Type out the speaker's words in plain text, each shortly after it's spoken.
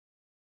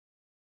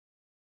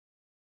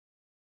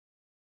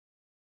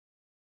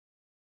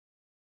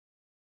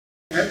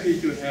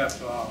happy to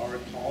have our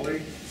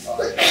colleague,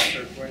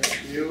 Dr. Brent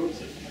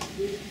Seales,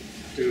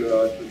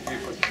 to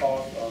give a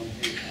talk on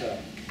his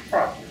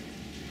project.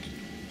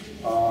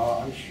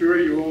 I'm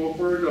sure you all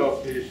heard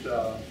of his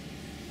the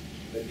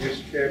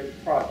UKY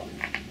project,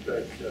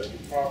 but you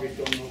probably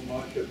don't know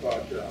much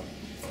about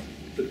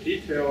the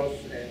details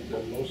and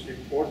most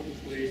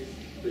importantly,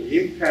 the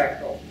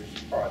impact of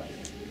this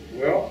project.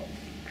 Well,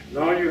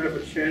 now you have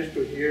a chance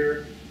to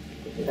hear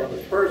from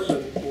the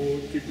person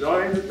who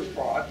designed the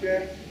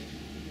project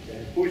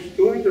and who's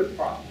doing the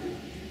project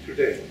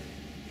today.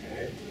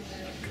 Okay?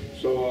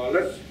 So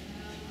let's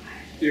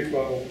give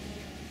a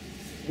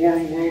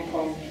warm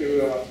welcome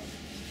to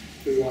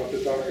Dr.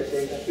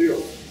 Brent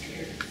Seales.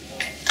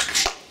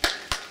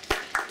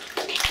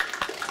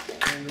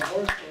 And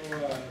also,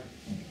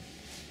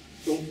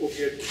 don't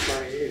forget to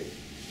sign in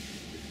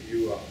if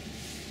you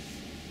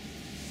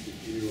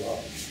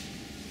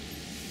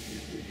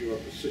are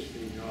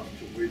persistent enough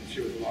to wait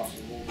till the last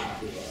moment to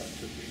be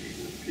able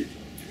to repeat.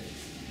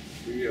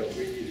 We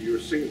need your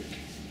signature.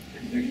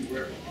 Thank you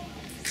very much.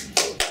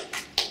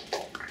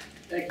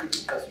 Thank you,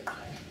 Professor.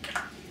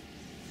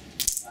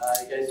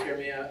 You guys hear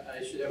me?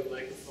 I should have a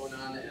microphone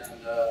on, and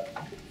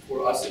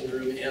for us in the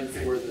room and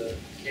for the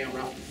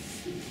camera.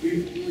 We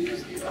will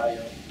use the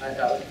audio. I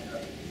have it.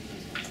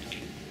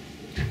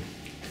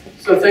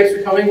 So thanks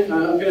for coming.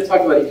 I'm going to talk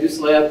about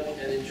EduceLab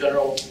and in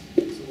general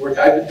some work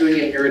I've been doing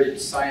in heritage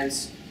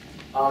science.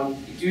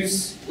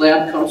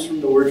 EduceLab comes from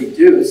the word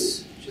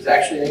educe, which is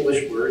actually an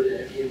English word,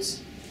 and it means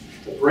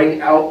to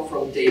bring out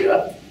from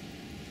data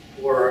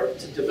or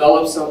to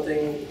develop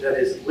something that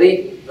is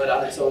latent but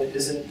on its own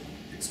isn't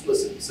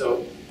explicit.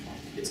 So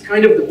it's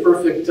kind of the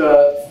perfect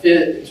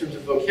fit in terms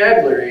of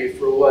vocabulary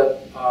for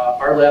what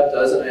our lab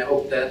does, and I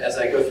hope that as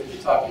I go through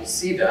the talk you'll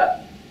see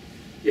that.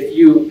 If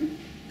you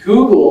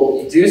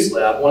Google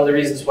EduceLab, one of the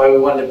reasons why we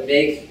wanted to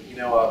make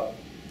a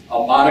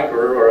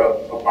moniker or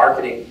a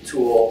marketing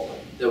tool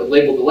that would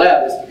label the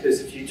lab is because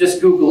if you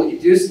just Google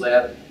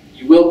EduceLab,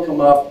 you will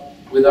come up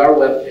with our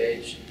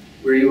webpage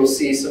where you will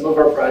see some of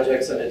our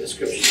projects and a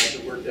description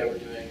of the work that we're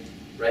doing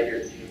right here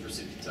at the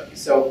University of Kentucky.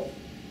 So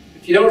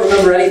if you don't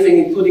remember anything,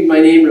 including my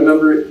name,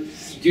 remember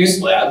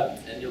EduceLab,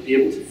 and you'll be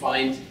able to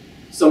find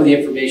some of the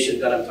information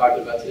that I'm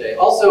talking about today.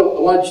 Also,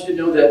 I want you to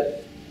know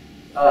that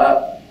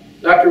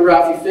Dr.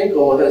 Rafi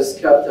Finkel has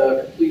kept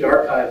a complete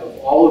archive of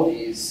all of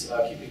these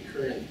keeping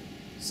current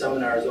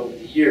seminars over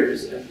the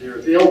years, and they're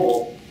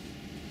available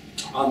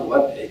on the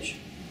webpage,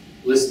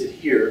 listed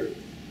here.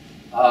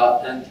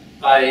 And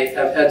I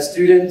have had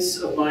students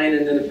of mine,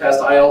 and in the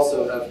past I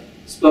also have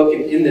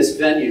spoken in this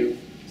venue,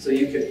 so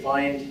you can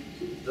find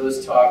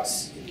those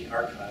talks in the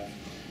archive.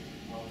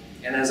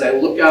 And as I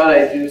look out,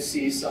 I do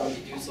see some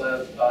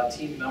EduceLab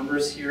team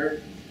members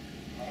here.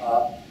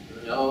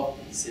 Bruno,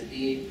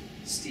 Sydney,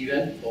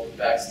 Stephen, welcome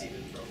back,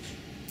 Stephen,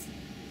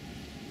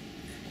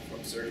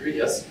 from surgery.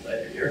 Yes,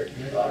 glad you're here.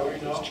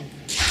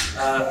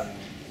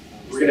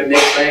 We're going to make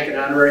Frank an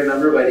honorary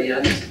member by the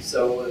end,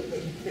 so we'll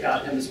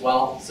count him as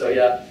well. So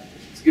yeah,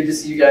 it's good to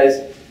see you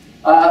guys.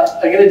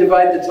 I'm going to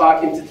divide the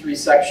talk into 3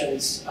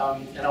 sections,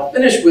 and I'll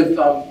finish with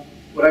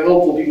what I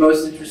hope will be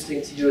most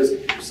interesting to you as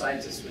computer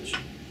scientists, which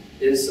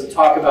is some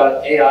talk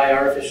about AI,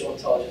 artificial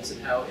intelligence,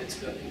 and how it's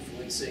been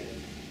influencing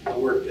the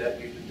work that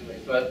we've been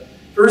doing. But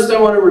first, I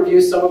want to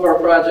review some of our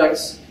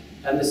projects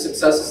and the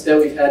successes that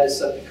we've had to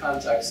set the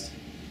context.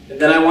 And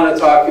then I want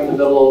to talk in the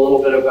middle a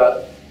little bit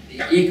about the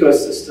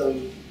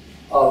ecosystem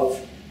of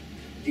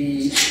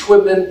the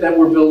equipment that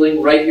we're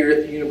building right here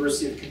at the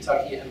University of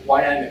Kentucky and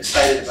why I'm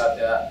excited about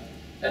that.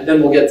 And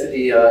then we'll get to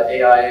the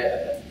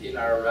AI in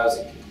our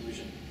rousing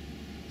conclusion.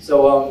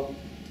 So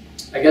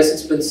I guess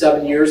it's been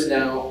 7 years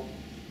now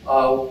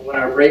when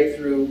our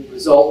breakthrough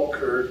result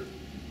occurred.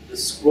 The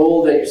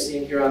scroll that you're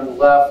seeing here on the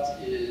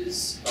left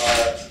is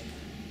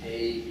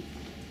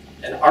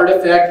an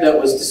artifact that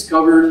was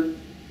discovered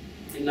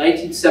in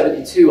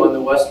 1972 on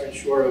the western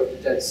shore of the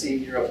Dead Sea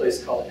near a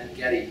place called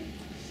Getty.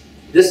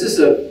 This is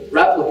a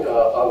replica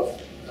of,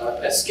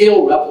 a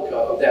scale replica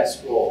of that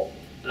scroll.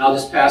 And I'll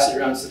just pass it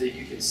around so that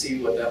you can see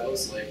what that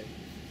looks like.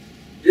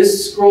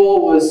 This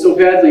scroll was so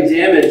badly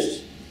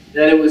damaged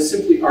that it was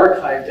simply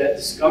archived at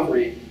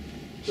discovery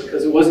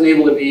because it wasn't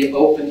able to be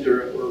opened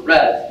or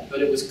read,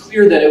 but it was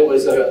clear that it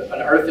was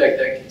an artifact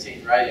that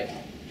contained writing.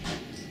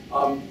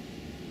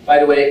 By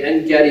the way,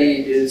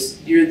 En-Gedi is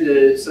near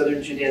the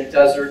southern Judean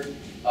desert,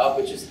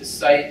 which is the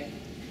site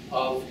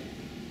of,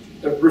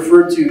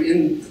 referred to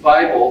in the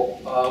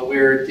Bible,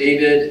 where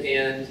David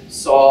and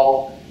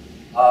Saul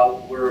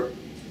were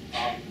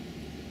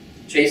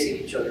chasing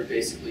each other,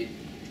 basically.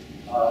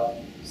 So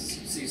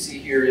you see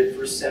here in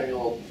 1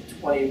 Samuel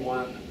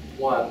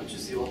 21:1, which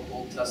is the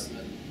Old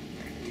Testament,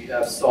 we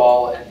have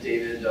Saul and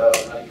David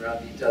running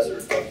around the desert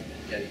of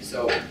En-Gedi.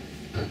 So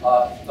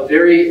a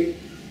very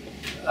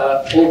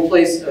old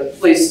place,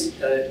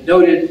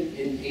 noted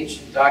in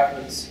ancient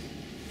documents.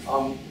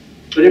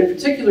 But in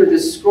particular,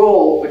 this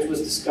scroll, which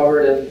was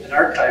discovered and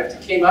archived,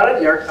 came out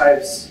of the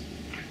archives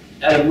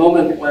at a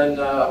moment when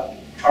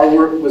our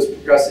work was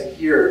progressing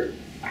here.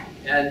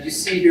 And you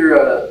see here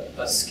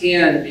a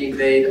scan being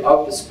made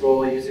of the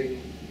scroll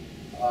using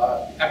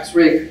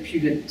X-ray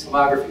computed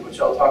tomography, which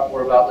I'll talk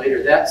more about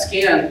later. That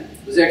scan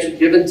was actually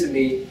given to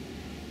me.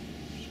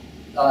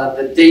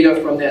 The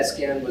data from that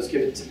scan was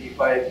given to me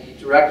by the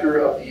director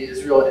of the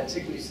Israel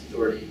Antiquities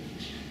Authority.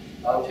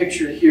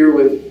 Pictured here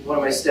with one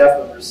of my staff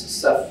members,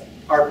 Seth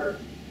Parker.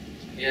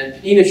 And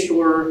Penina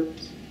Shore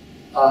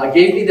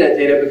gave me that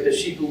data because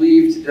she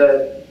believed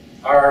that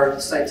our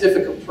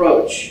scientific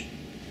approach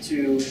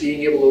to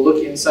being able to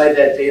look inside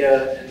that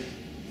data and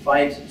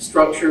find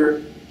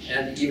structure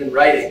and even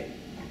writing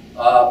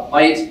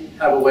might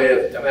have a way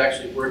of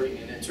actually working.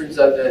 And it turns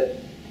out that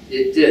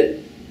it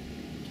did.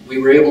 We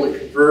were able to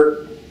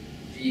convert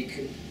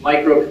the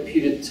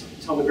micro-computed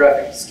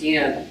tomographic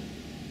scan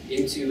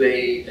into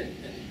the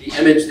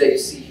image that you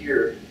see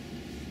here,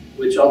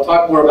 which I'll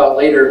talk more about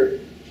later.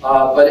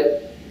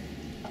 But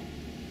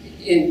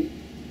in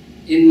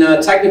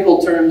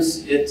technical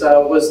terms, it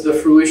was the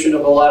fruition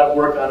of a lot of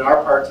work on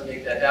our part to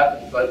make that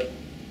happen. But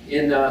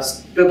in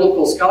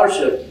biblical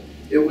scholarship,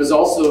 it was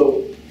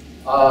also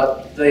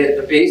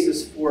the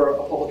basis for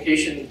a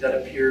publication that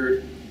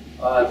appeared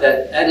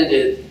that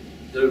edited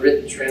the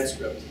written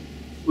transcript,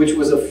 which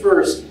was a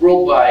first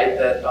worldwide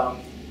that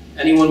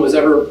anyone was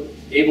ever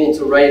able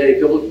to write a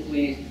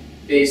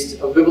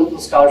biblical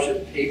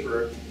scholarship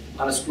paper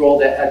on a scroll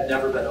that had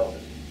never been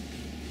opened.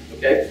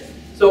 Okay?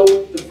 So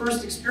the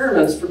first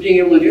experiments for being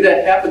able to do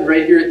that happened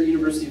right here at the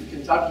University of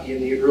Kentucky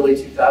in the early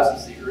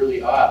 2000s, the early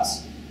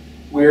aughts,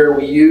 where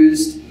we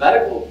used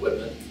medical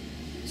equipment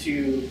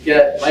to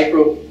get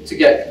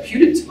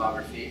computed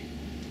tomography,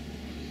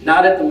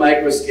 not at the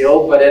micro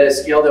scale, but at a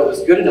scale that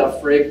was good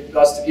enough for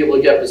us to be able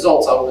to get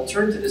results. I'll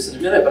return to this in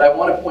a minute, but I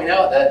want to point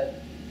out that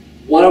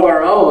one of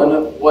our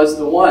own was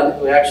the one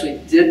who actually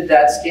did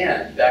that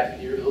scan back in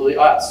the early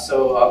aughts.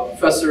 So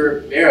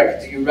Professor Merrick,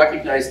 do you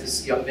recognize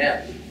this young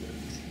man?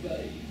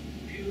 By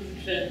pure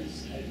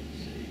sense, I would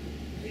say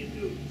they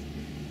do.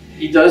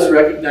 He does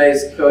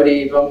recognize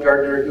Cody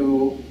Baumgartner,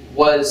 who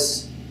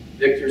was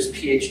Victor's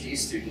PhD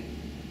student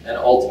and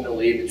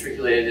ultimately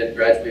matriculated and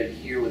graduated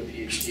here with a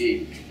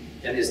PhD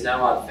and is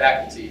now on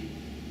faculty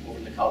over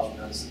in the College of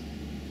Medicine.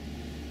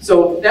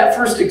 So that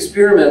first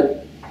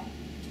experiment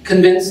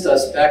convinced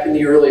us back in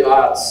the early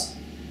aughts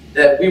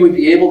that we would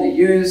be able to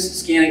use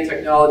scanning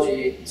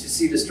technology to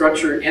see the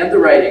structure and the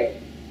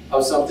writing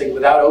of something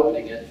without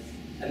opening it,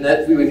 and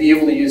that we would be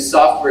able to use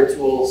software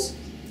tools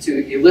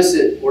to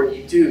elicit or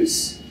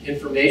educe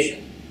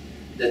information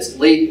that's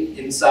latent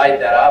inside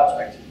that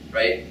object,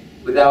 right,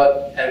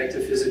 without having to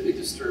physically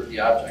disturb the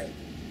object.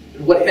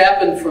 And what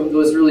happened from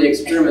those early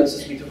experiments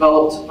is we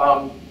developed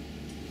a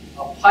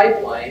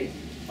pipeline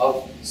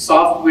of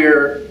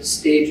software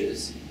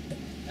stages,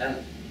 and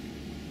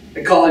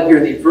I call it here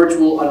the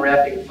virtual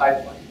unwrapping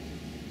pipeline,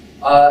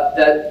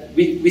 that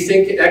we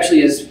think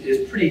actually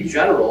is pretty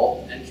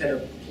general and can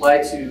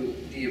apply to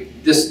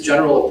this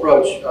general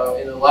approach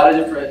in a lot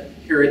of different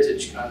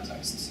heritage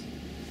contexts.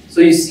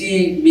 So you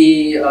see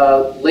me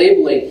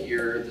labeling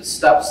here the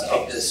steps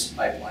of this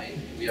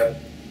pipeline. We have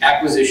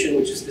acquisition,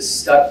 which is the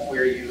step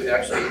where you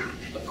actually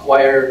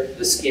acquire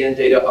the scan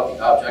data of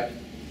the object.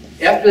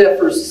 After that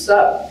first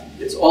step,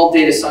 it's all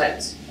data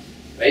science,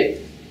 right?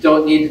 You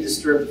don't need to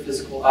disturb the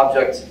physical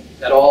object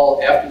at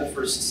all after the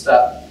first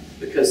step,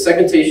 because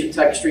segmentation,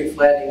 texturing,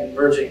 flattening, and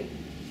merging,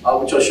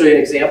 which I'll show you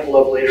an example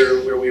of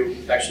later where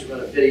we actually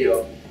run a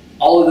video,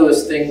 all of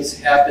those things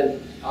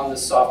happen on the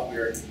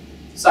software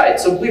side.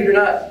 So believe it or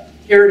not,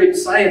 heritage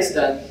science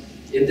then,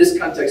 in this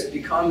context,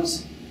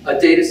 becomes a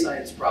data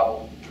science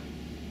problem,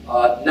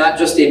 not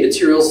just a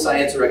materials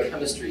science or a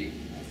chemistry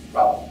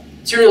problem.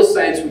 Materials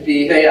science would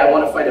be, hey, I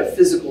want to find a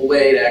physical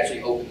way to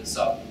actually open this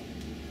up.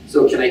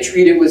 So can I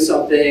treat it with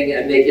something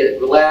and make it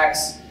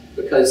relax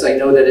because I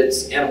know that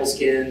it's animal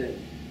skin?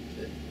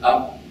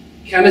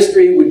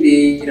 Chemistry would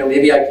be,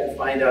 maybe I can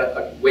find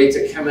a way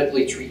to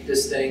chemically treat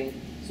this thing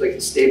so I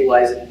can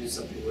stabilize it and do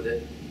something with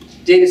it.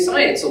 Data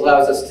science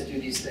allows us to do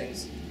these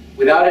things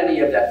without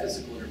any of that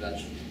physical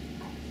intervention.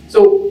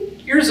 So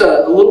here's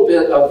a little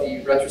bit of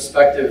the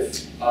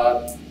retrospective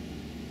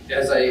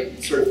as I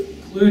sort of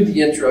conclude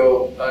the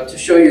intro to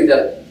show you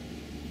that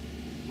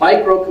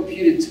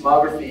micro-computed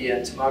tomography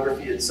and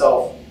tomography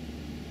itself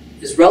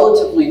is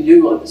relatively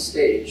new on the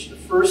stage. The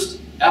first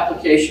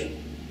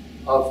application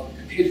of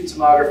computed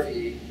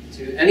tomography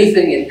to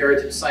anything in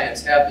heritage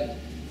science happened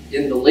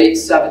in the late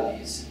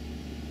 70s,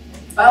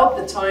 about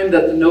the time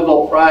that the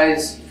Nobel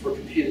Prize for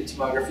computed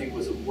tomography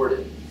was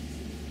awarded,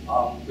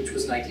 which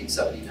was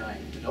 1979.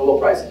 The Nobel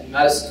Prize in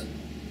Medicine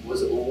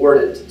was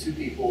awarded to two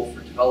people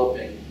for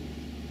developing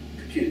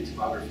computed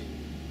tomography.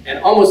 And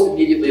almost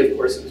immediately, of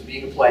course, it was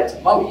being applied to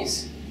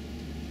mummies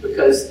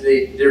because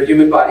they're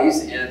human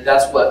bodies, and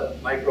that's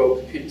what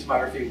micro-computed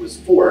tomography was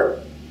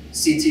for.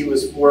 CT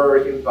was for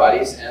human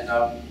bodies, and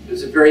it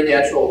was a very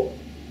natural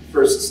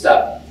first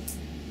step.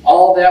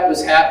 All that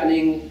was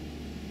happening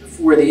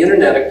before the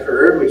internet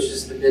occurred, which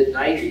is the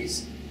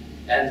mid-90s,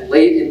 and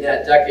late in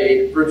that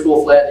decade,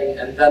 virtual flattening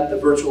and then the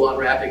virtual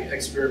unwrapping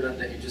experiment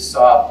that you just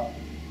saw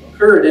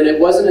occurred, and it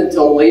wasn't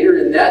until later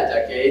in that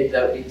decade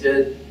that we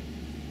did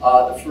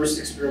the first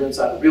experiments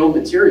on real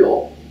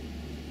material.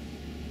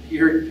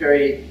 Peter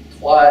Perry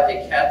Toit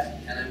et Cat,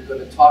 and I'm going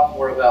to talk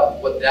more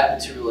about what that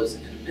material is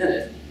in a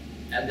minute.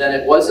 And then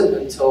it wasn't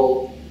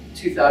until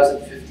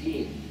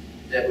 2015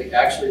 that we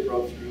actually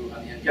broke through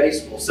on the Getty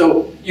scroll.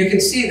 So you can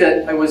see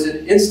that I was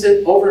an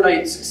instant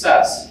overnight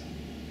success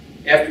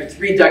after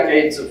 3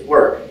 decades of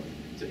work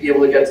to be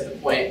able to get to the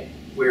point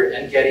where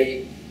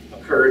Getty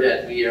occurred,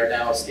 and we are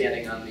now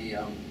standing on the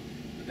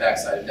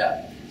backside of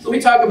that. So let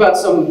me talk about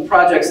some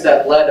projects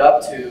that led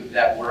up to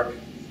that work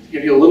to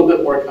give you a little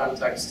bit more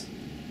context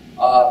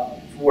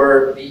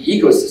for the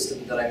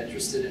ecosystem that I'm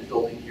interested in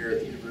building here at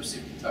the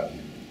University of Kentucky.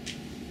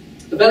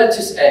 The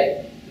Venetus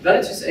A. The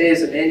Venetus A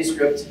is a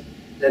manuscript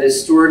that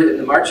is stored in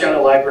the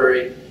Marciano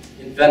Library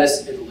in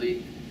Venice,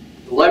 Italy.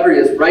 The library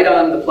is right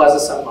on the Plaza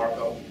San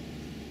Marco,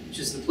 which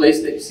is the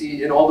place that you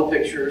see in all the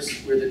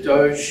pictures where the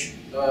Doge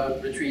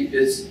retreat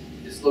is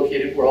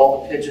located, where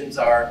all the pigeons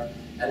are,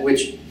 and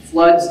which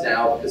floods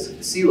now because of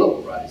the sea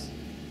level rise.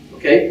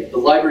 Okay, the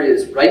library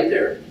is right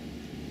there.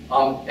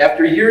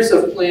 After years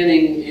of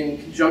planning in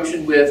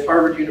conjunction with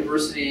Harvard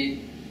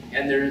University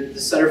and the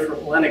Center for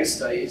Hellenic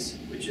Studies,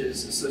 which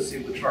is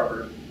associated with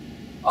Harvard,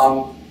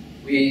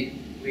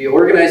 we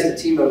organized a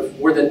team of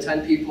more than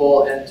 10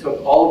 people and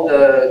took all of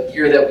the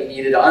gear that we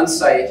needed on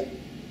site,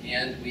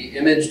 and we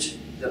imaged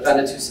the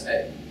Venetus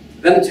A.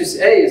 The Venetus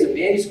A is a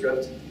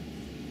manuscript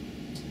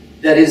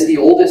that is the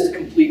oldest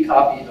complete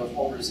copy of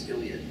Homer's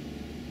Iliad.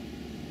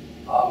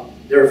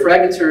 There are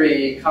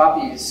fragmentary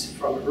copies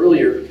from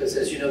earlier because,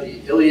 as you know, the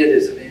Iliad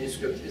is a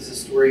manuscript, is a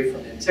story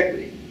from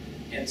antiquity.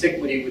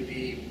 Antiquity would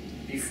be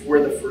before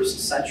the 1st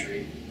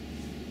century.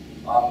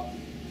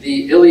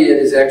 The Iliad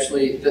is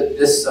actually,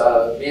 this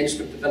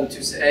manuscript of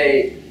Venetus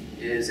A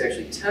is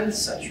actually 10th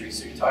century,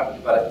 so you're talking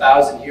about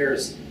 1,000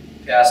 years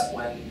past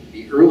when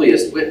the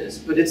earliest witness,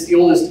 but it's the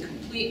oldest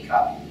complete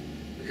copy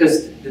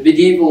because the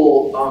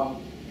medieval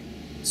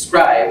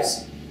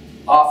scribes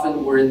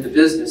often were in the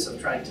business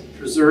of trying to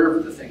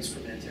preserve the things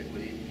from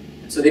antiquity.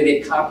 And so they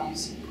made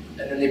copies, and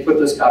then they put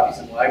those copies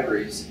in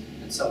libraries,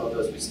 and some of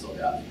those we still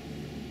have.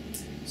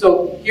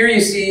 So here you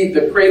see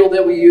the cradle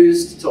that we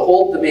used to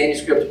hold the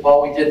manuscript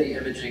while we did the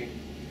imaging.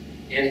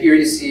 And here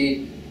you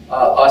see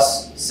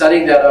us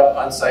setting that up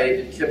on site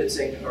and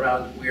kibitzing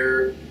around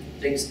where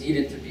things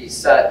needed to be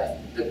set.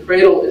 The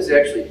cradle is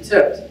actually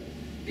tipped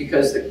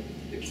because the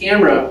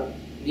camera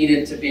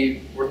needed to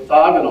be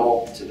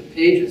orthogonal to the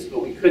pages,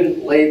 but we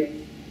couldn't lay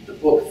the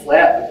book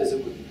flat because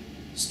it would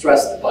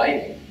stress the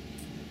binding.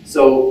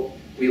 So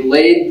we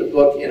laid the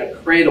book in a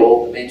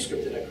cradle, the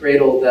manuscript in a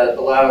cradle that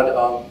allowed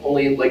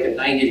only like a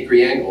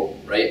 90-degree angle,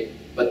 right?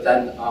 But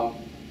then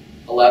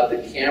allowed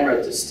the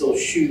camera to still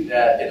shoot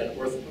that in an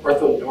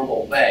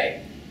orthonormal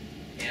way.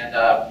 And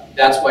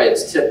that's why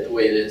it's tipped the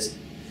way it is.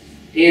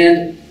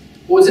 And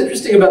what was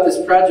interesting about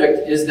this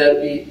project is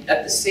that we,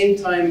 at the same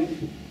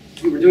time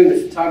we were doing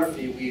the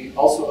photography, we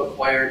also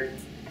acquired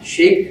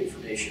shape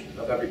information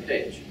of every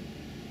page.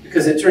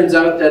 Because it turns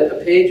out that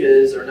the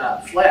pages are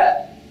not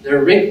flat,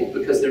 they're wrinkled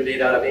because they're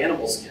made out of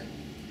animal skin.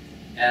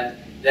 And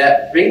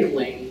that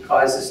wrinkling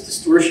causes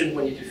distortion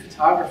when you do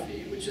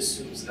photography, which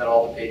assumes that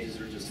all the pages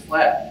are just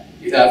flat.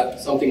 You have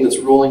something that's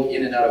rolling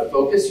in and out of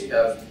focus, you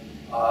have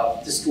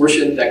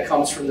distortion that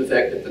comes from the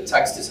fact that the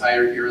text is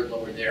higher here and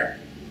lower there.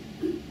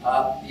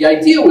 The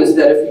idea was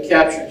that if we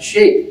captured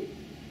shape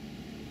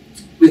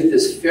with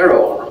this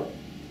ferro arm,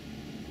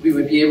 we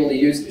would be able to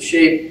use the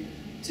shape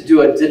to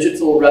do a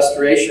digital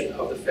restoration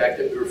of the fact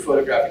that we were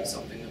photographing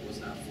something that was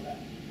not flat.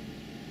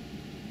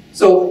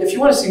 So if you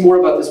want to see more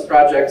about this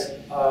project,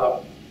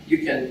 you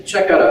can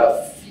check out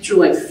a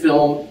feature-length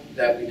film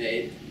that we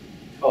made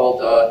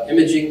called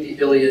Imaging the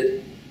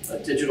Iliad, a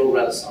Digital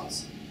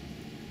Renaissance.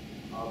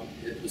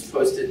 It was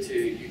posted to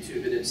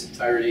YouTube in its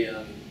entirety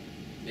on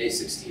May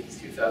 16th,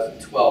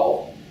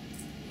 2012.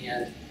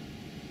 And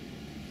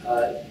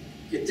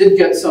it did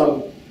get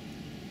some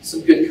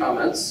good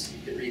comments.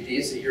 You can read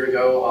these. A year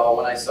ago,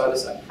 when I saw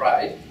this, I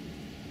cried.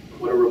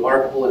 What a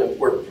remarkable and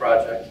important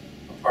project,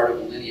 a part of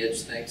a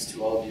lineage, thanks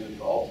to all of you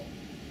involved.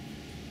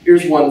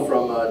 Here's one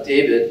from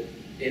David.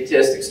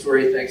 Fantastic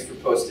story, thanks for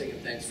posting,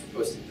 and thanks for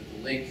posting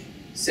the link.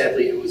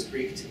 Sadly, it was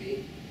Greek to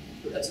me,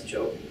 but that's a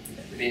joke.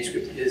 The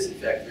manuscript is, in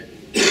fact, written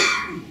in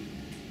Greek.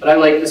 But I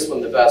like this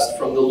one the best,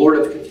 from the Lord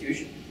of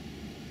Confusion.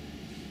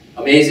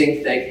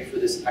 Amazing, thank you for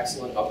this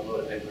excellent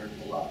upload. I learned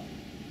a lot.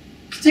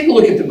 Take a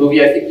look at the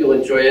movie. I think you'll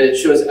enjoy it. It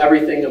shows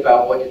everything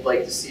about what you'd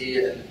like to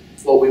see and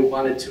what we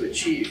wanted to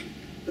achieve.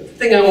 But the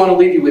thing I want to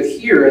leave you with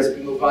here as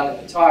we move on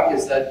in the talk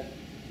is that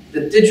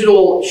the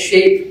digital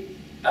shape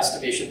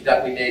estimation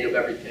that we made of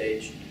every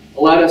page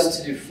allowed us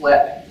to do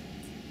flattening.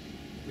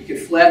 We could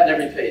flatten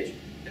every page.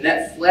 And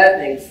that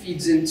flattening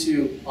feeds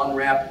into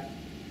unwrapping,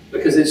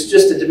 because it's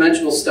just a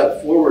dimensional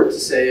step forward to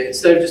say,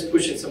 instead of just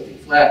pushing something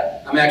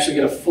flat, I'm actually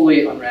going to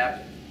fully unwrap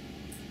it.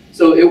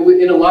 So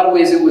in a lot of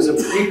ways, it was a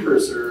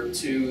precursor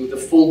to the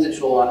full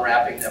digital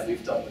unwrapping that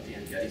we've done with the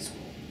Getty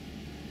scroll.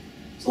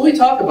 So let me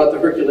talk about the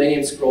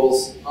Herculaneum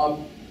scrolls.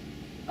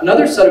 I'm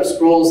Another set of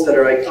scrolls that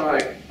are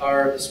iconic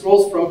are the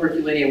scrolls from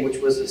Herculaneum, which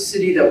was a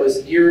city that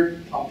was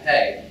near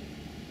Pompeii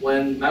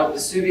when Mount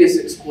Vesuvius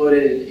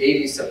exploded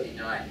in AD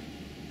 79.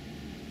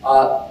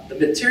 The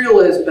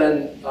material has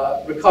been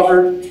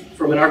recovered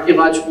from an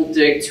archaeological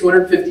dig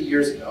 250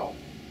 years ago,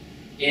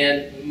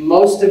 and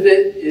most of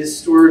it is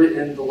stored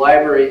in the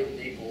library in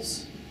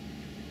Naples.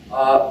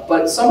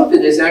 But some of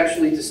it is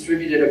actually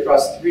distributed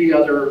across 3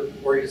 other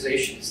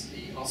organizations: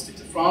 the Institute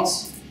de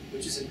France,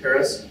 which is in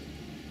Paris,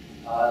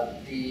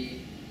 the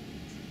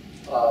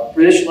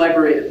British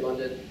Library in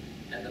London,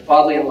 and the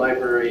Bodleian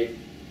Library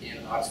in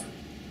Oxford.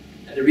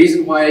 And the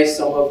reason why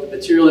some of the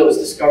material that was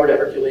discovered at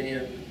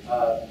Herculaneum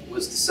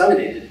was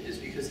disseminated is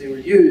because they were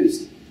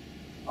used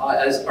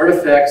as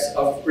artifacts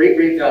of great,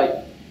 great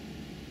value.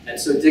 And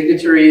so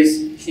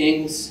dignitaries,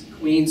 kings,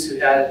 queens who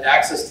had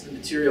access to the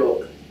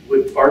material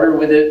would barter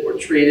with it or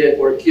trade it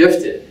or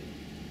gift it.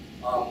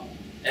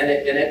 And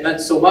it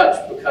meant so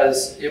much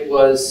because it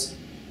was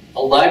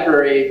a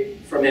library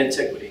from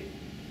antiquity.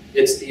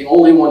 It's the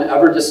only one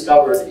ever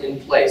discovered in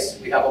place.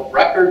 We have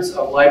records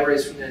of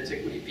libraries from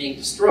antiquity being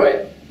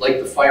destroyed, like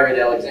the fire at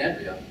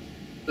Alexandria.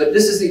 But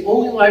this is the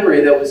only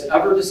library that was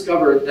ever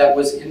discovered that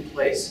was in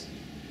place.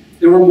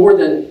 There were more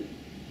than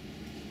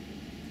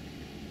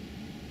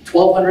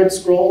 1,200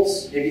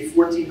 scrolls, maybe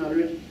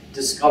 1,400,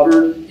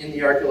 discovered in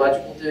the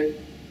archaeological dig.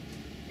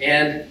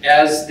 And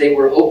as they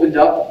were opened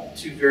up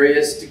to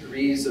various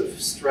degrees of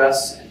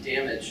stress and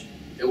damage,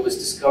 it was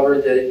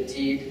discovered that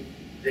indeed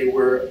they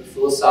were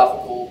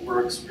philosophical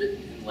works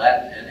written in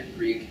Latin and in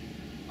Greek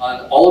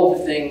on all of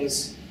the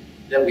things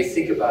that we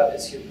think about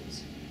as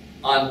humans: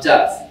 on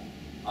death,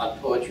 on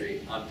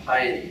poetry, on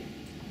piety,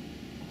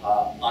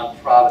 on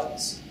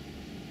providence.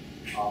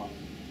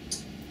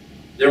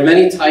 There are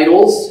many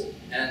titles,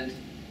 and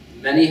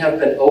many have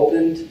been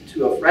opened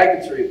to a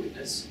fragmentary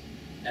witness.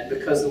 And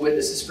because the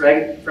witness is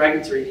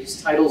fragmentary,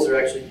 these titles are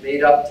actually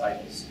made-up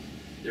titles.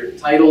 They're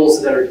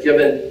titles that are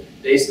given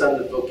based on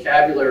the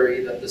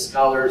vocabulary that the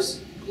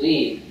scholars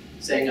glean,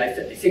 saying, I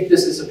think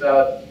this is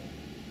about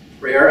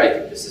prayer, I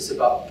think this is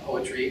about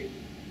poetry,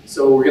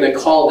 so we're going to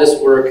call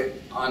this work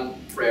on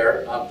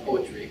prayer, on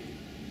poetry,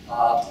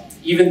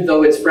 even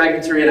though it's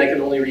fragmentary and I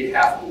can only read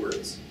half the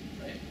words.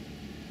 Right?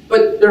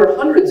 But there are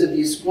hundreds of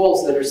these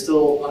scrolls that are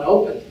still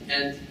unopened,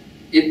 and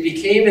it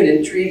became an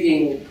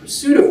intriguing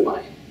pursuit of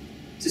mine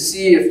to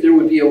see if there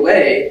would be a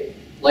way,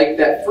 like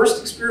that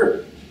first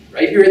experiment,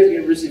 right here at the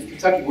University of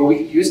Kentucky, where we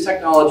could use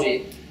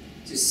technology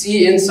to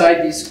see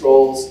inside these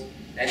scrolls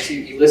and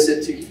to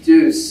elicit, to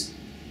educe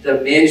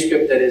the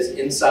manuscript that is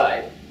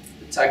inside,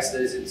 the text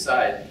that is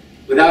inside,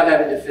 without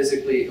having to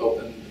physically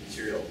open the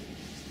material.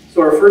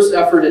 So our first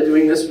effort at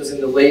doing this was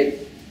in the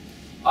late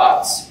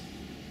aughts.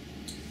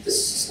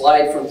 This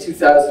slide from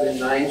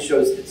 2009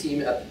 shows the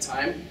team at the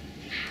time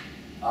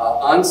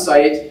on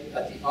site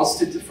at the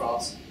Institut de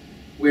France,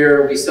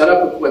 where we set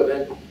up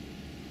equipment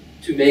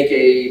to make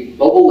a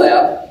mobile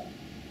lab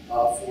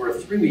for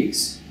 3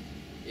 weeks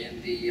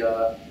in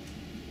the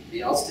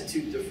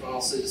Institut de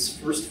France's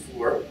first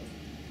floor.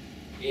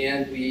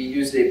 And we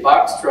used a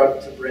box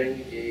truck to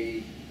bring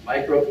a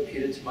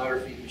microcomputed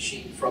tomography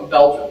machine from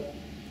Belgium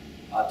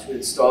to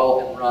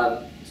install and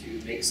run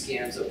to make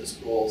scans of the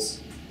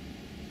scrolls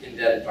in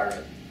that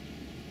environment.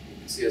 You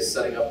can see us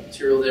setting up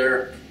material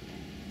there,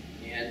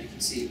 and you can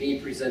see me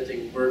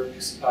presenting work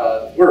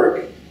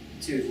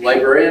to the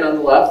librarian on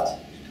the left,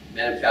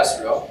 Madame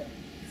Castro,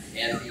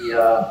 and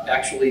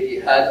actually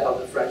the head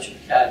of the French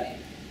Academy,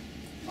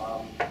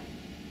 I'm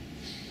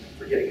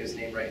forgetting his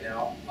name right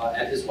now,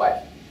 and his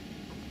wife.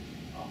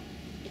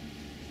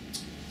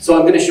 So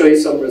I'm going to show you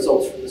some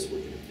results from this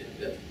work in a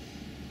bit.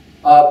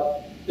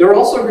 There are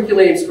also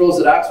Herculaneum scrolls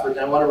at Oxford, and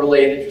I want to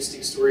relay an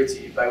interesting story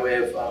to you by way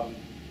of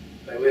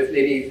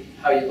maybe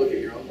how you look at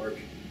your own work.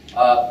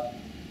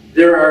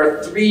 There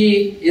are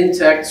 3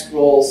 intact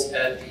scrolls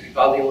at the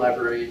Bodleian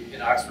Library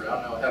in Oxford.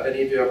 I don't know, have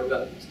any of you ever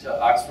been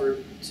to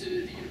Oxford, to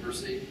the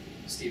university?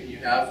 Stephen, you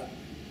have.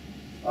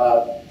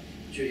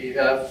 Judy, you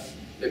have.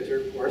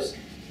 Victor, of course.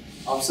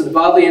 So the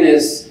Bodleian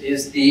is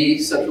the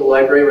central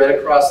library. Right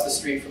across the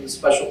street from the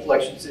special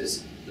collections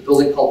is the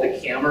building called the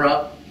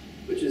Camera,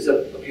 which is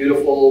a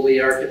beautifully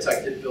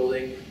architected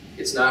building.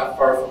 It's not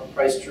far from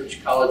Christ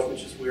Church College,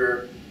 which is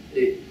where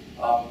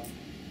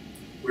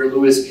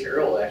Lewis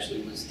Carroll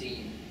actually was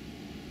dean.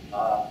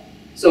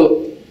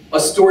 So a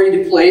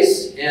storied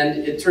place, and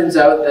it turns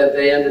out that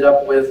they ended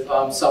up with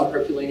some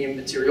Herculaneum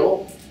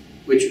material,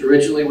 which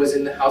originally was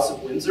in the House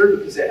of Windsor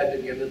because it had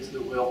been given to the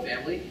royal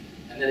family,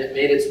 and then it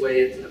made its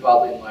way into the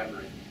Bodleian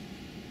Library.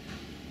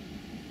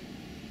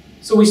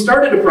 So we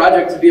started a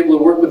project to be able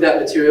to work with that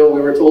material. We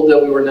were told that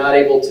we were not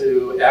able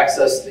to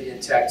access the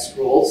intact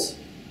scrolls,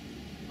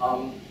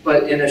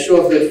 but in a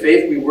show of good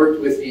faith, we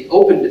worked with the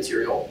open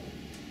material,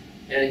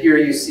 and here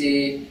you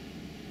see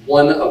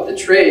one of the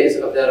trays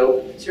of that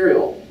open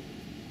material.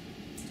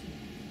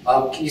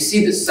 Can you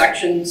see the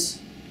sections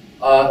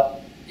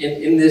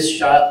in this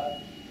shot?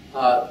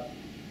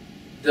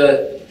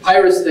 The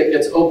papyrus that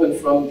gets opened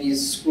from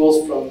these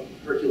scrolls from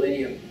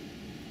Herculaneum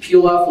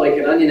peel off like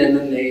an onion and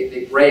then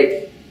they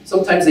break.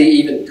 Sometimes they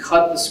even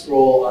cut the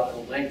scroll on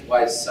the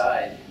lengthwise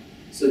side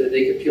so that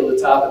they could peel the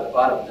top and the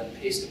bottom and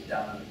then paste them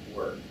down on the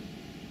board.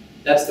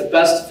 That's the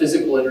best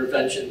physical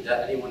intervention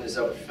that anyone has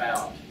ever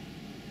found.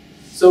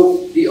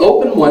 So the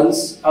open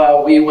ones,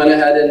 we went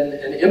ahead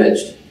and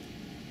imaged.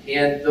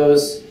 And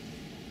those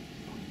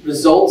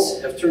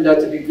results have turned out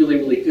to be really,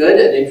 really good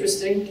and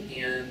interesting,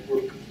 and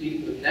we're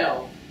completing them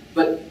now.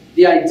 But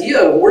the idea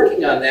of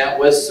working on that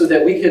was so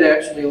that we could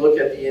actually look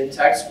at the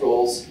intact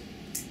scrolls,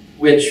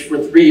 which for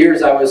 3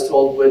 years I was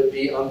told would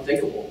be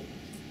unthinkable.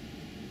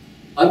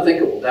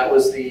 Unthinkable, that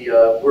was the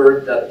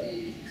word that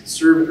the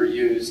conservator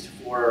used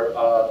for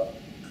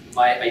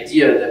my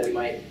idea that we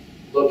might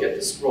look at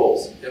the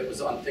scrolls. It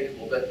was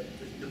unthinkable, but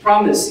the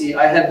problem is, see,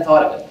 I hadn't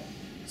thought of it.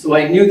 So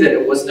I knew that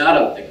it was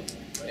not unthinkable,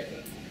 right?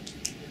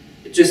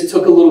 It just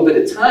took a little bit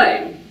of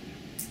time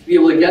to be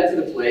able to get to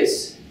the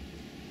place,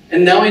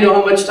 and now I know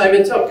how much time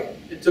it took.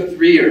 It took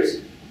 3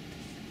 years.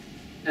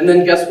 And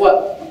then guess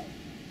what?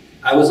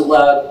 I was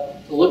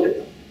allowed to look at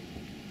them.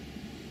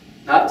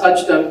 Not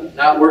touch them,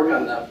 not work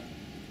on them,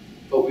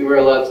 but we were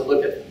allowed to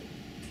look at them.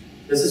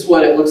 This is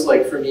what it looks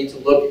like for me to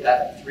look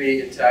at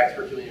 3 intact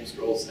Herculaneum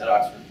scrolls at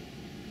Oxford.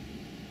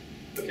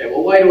 Okay,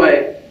 well, why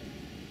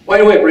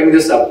do I bring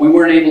this up? We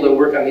weren't able to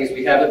work on these.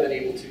 We haven't been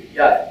able to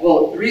yet.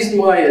 Well, the reason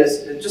why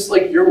is, just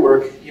like your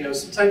work, you know,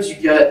 sometimes you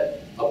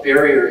get a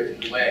barrier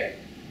in the way,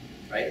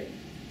 right?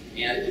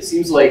 And it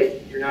seems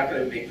like you're not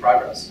going to make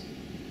progress.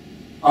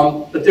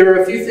 But there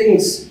are a few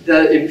things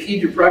that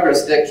impede your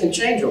progress that can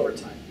change over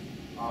time.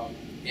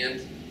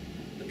 And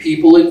the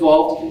people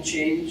involved can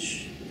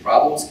change, the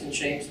problems can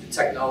change, the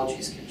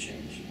technologies can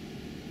change.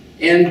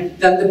 And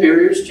then the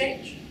barriers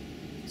change.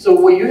 So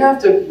what you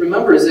have to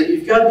remember is that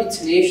you've got to be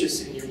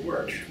tenacious in your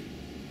work,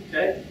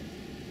 okay?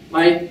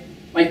 My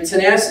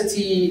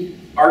tenacity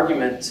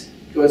argument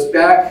goes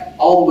back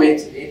all the way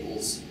to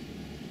Naples.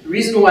 The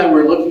reason why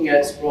we're looking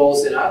at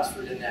scrolls in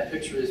Oxford in that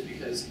picture is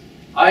because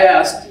I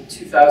asked in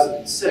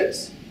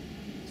 2006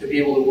 to be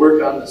able to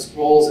work on the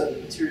scrolls and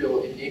the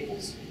material in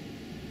Naples.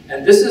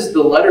 And this is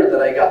the letter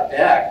that I got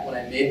back when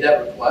I made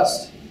that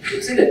request.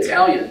 It's in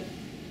Italian.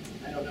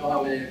 I don't know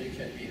how many of you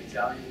can read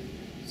Italian,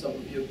 some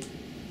of you.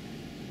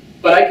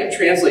 But I can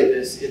translate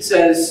this. It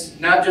says,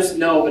 not just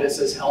no, but it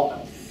says hell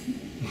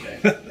no.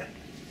 Okay.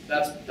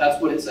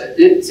 That's what it says.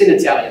 It's in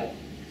Italian,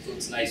 so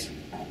it's nicer.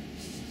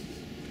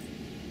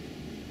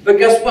 But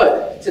guess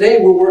what? Today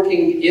we're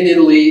working in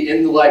Italy,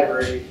 in the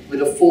library,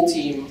 with a full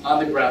team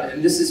on the ground.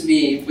 And this is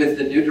me with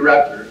the new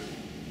director.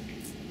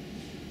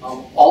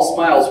 All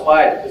smiles.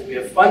 Why? Because we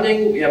have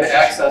funding, we have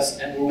access,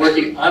 and we're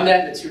working on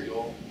that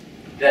material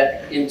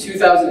that in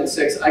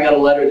 2006, I got a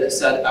letter that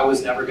said I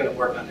was never going to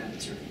work on that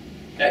material.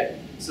 Okay?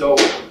 So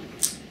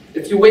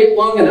if you wait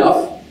long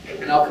enough,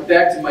 and I'll come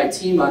back to my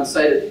team on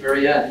site at the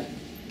very end,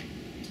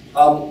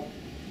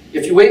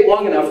 if you wait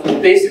long enough,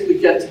 you basically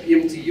get to be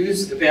able to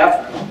use the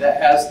bathroom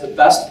that has the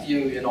best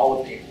view in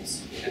all of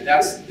Naples. And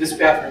that's this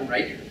bathroom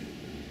right here.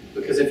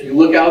 Because if you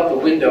look out the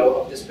window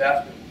of this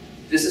bathroom,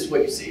 this is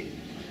what you see.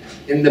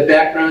 In the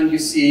background, you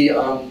see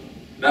Mount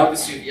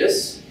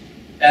Vesuvius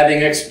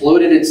having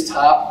exploded its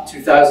top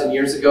 2,000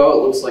 years ago.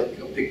 It looks like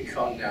a big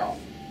cone now.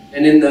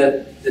 And in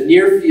the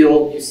near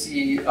field, you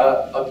see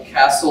a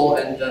castle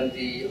and then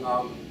the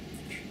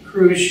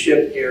cruise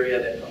ship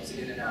area that comes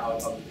in and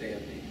out of the Bay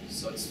of Naples.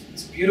 So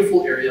it's a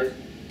beautiful area.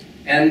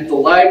 And the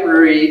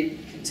library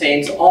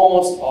contains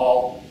almost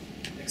all,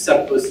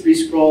 except those 3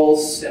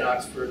 scrolls in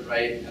Oxford,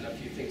 right, and a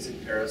few things in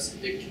Paris.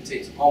 It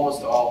contains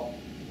almost all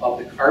of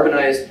the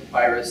carbonized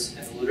papyrus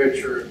and the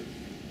literature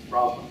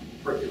from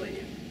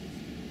Herculaneum.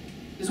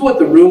 This is what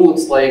the room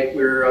looks like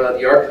where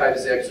the archive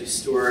is actually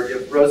stored. You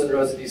have rows and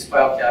rows of these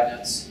file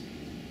cabinets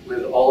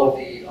with all of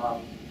the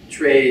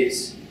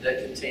trays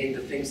that contain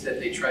the things that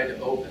they tried to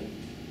open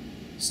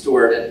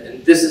stored.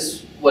 And this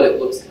is what it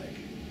looks like.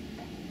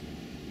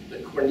 The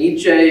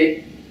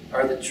cornice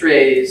are the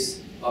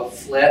trays of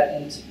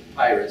flattened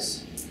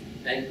papyrus.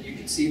 And you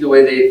can see the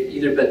way they've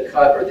either been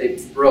cut or they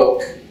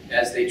broke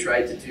as they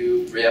tried to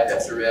do wrap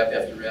after wrap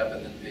after wrap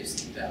and then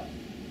paste them down.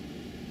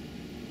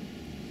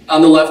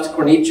 On the left,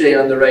 cornice.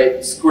 On the right,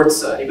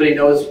 scorza. Anybody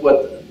knows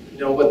what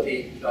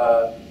the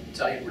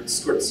Italian word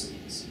scorza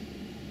means?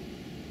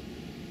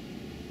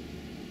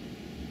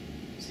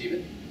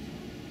 Stephen?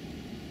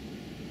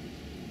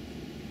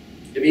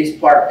 It means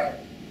bark.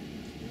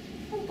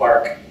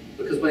 Bark.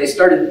 Because when they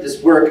started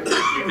this work,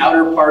 the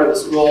outer part of the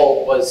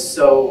scroll was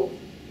so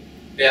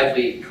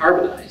badly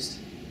carbonized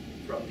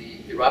from the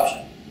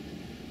eruption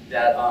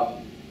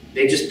that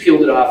they just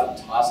peeled it off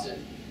and tossed it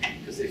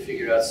because they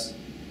figured that's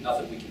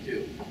nothing we can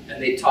do.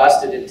 And they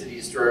tossed it into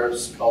these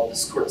drawers called the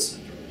scorza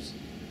drawers.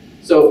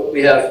 So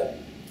we have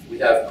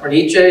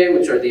cornice,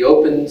 which are the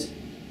opened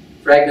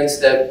fragments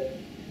that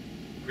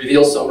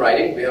reveal some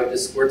writing. We have the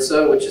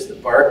scorza, which is the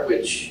bark,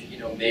 which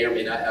may or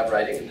may not have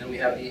writing. And then we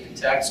have the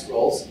intact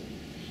scrolls.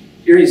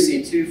 Here you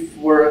see 2,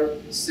 4,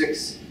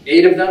 6,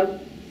 8 of them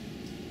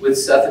with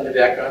Seth in the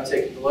background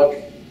taking a look.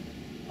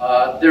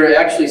 There are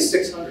actually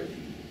 600.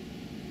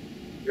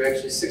 There There are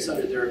actually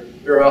 600.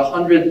 There are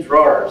 100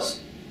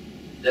 drawers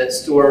that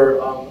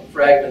store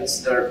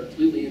fragments that are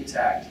completely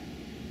intact,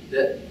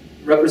 that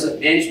represent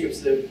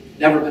manuscripts that have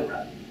never been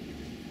read.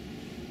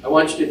 I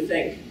want you to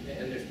think,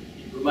 and if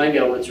you remind me,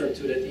 I'll return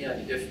to it at the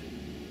end.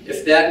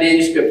 If that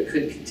manuscript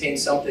could contain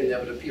something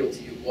that would appeal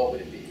to you, what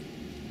would it be?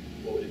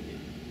 What would it be?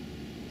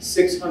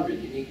 600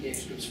 unique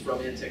manuscripts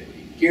from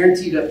antiquity,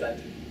 guaranteed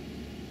authentic.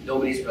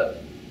 Nobody's read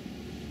them.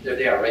 There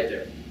they are, right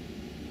there.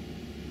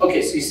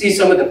 Okay, so you see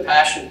some of the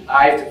passion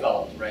I've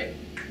developed, right?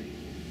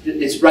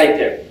 It's right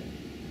there.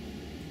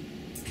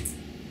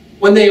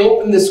 When they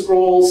opened the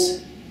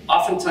scrolls,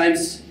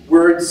 oftentimes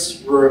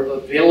words were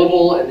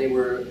available and they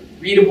were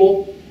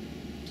readable.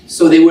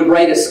 So they would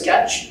write a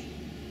sketch.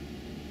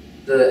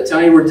 The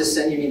Italian word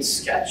disegno means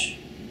sketch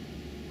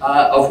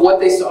of what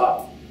they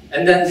saw.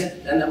 And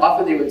then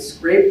often they would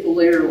scrape the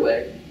layer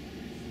away,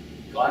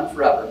 gone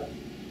forever,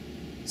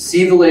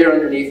 see the layer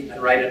underneath,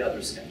 and write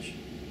another sketch.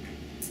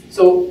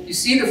 So you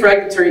see the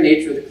fragmentary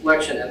nature of the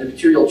collection and the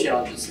material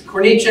challenges. The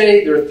cornice,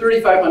 there are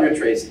 3,500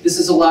 trays. This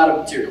is a lot of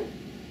material.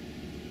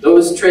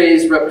 Those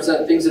trays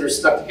represent things that are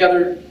stuck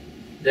together.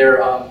 They're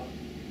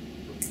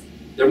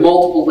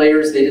multiple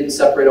layers. They didn't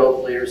separate all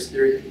the layers.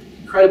 They're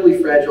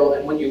incredibly fragile,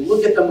 and when you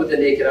look at them with the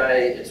naked eye,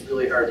 it's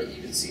really hard to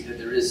even see that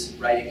there is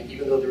writing,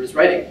 even though there is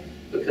writing,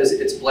 because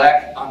it's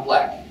black on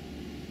black.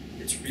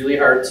 It's really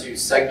hard to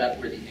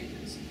segment where the ink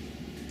is.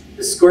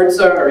 The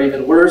scorza are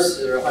even worse.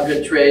 There are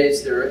 100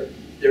 trays. They're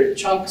in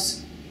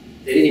chunks.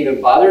 They didn't even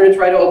bother to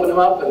try to open them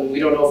up, and we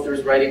don't know if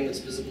there's writing that's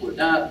visible or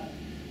not.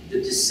 The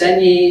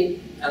disegni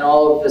and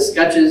all of the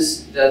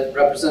sketches that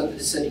represent the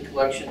disegni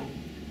collection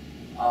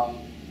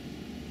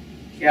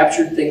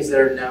captured things that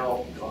are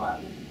now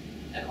gone.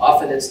 And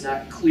often it's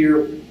not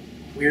clear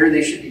where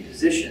they should be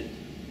positioned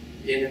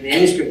in a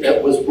manuscript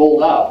that was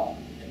rolled up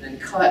and then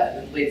cut and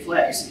then laid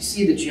flat. You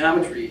see the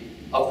geometry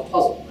of the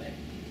puzzle, right?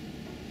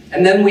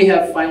 And then we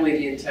have finally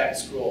the intact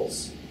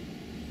scrolls,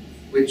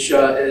 which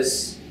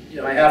is,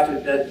 I have to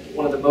admit,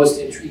 one of the most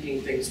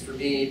intriguing things for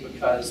me,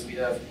 because we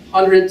have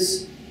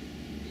hundreds.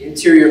 The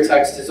interior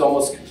text is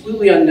almost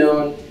completely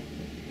unknown,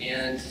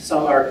 and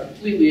some are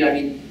completely,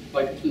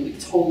 by completely,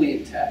 totally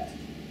intact.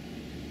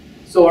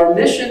 So our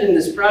mission in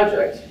this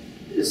project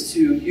is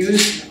to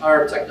use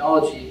our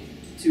technology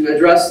to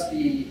address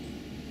the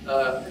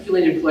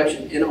Herculaneum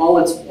collection in all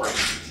its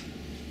forms.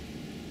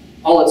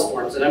 All its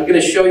forms. And I'm going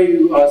to show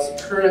you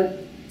some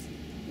current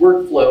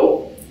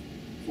workflow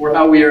for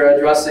how we are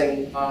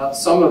addressing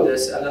some of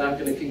this, and then I'm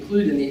going to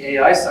conclude in the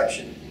AI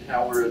section in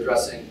how we're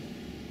addressing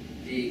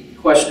the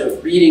question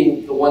of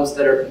reading the ones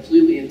that are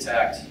completely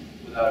intact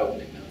without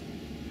opening them.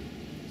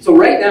 So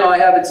right now I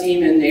have a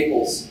team in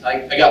Naples.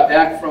 I got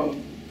back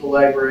from the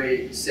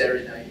library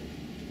Saturday night,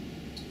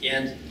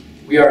 and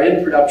we are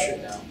in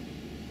production now,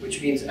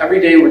 which means every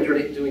day we're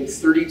doing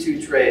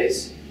 32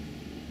 trays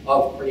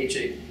of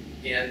cornice,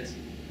 and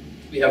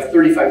we have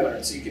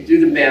 3,500. So you can do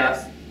the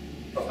math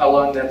of how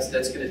long that's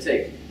going to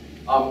take.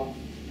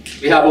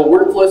 We have a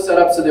workflow set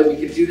up so that we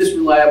can do this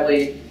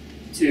reliably,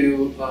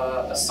 to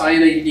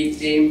assign a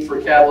unique name for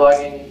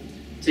cataloging,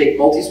 take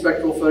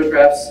multispectral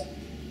photographs,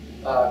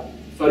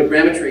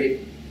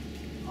 photogrammetry,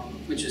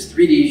 which is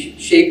 3D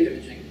shape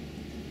imaging,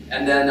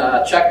 and then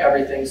check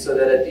everything so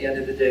that at the end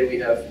of the day we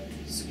have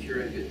secure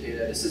and good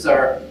data. This is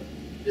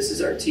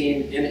our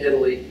team in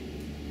Italy,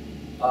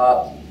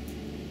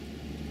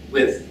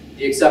 with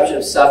the exception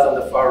of Seth on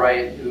the far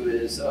right, who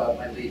is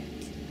my lead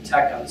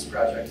tech on this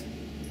project.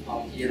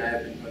 He and I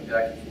have been going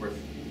back and forth.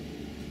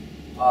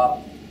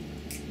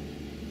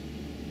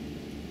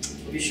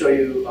 Let me show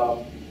you.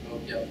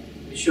 Let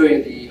me show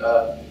you the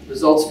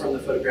results from the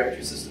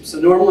photogrammetry system. So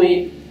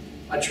normally,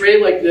 a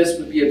tray like this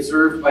would be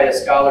observed by a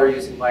scholar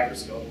using a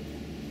microscope.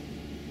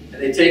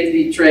 And they take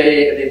the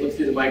tray and they look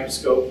through the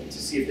microscope to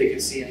see if they can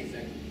see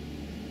anything.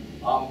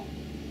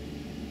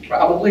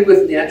 Probably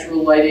with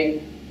natural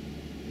lighting,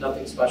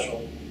 nothing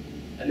special.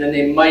 And then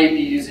they might be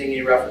using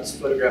a reference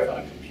photograph on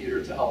a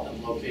computer to help them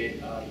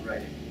locate the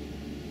writing.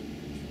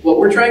 What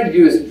we're trying to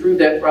do is improve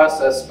that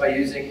process by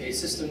using a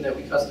system that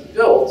we custom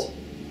built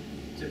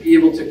to be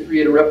able to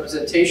create a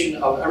representation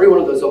of every one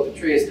of those open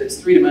trays that's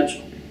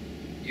three-dimensional.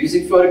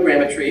 Using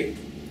photogrammetry,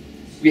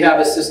 we have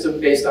a system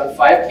based on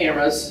 5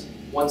 cameras,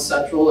 1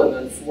 central, and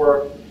then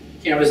 4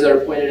 cameras that are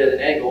pointed at an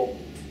angle.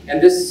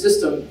 And this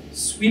system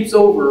sweeps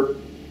over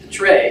the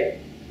tray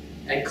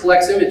and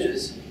collects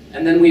images,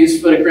 and then we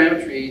use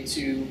photogrammetry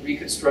to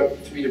reconstruct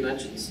the 3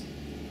 dimensions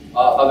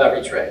of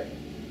every tray.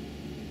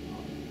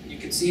 You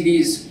can see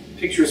these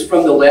pictures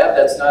from the lab.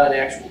 That's not an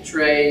actual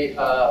tray.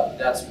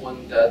 That's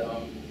one that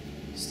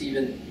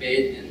Stephen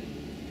made in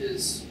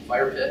his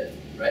fire pit,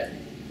 right?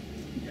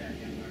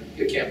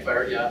 A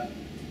campfire, yeah.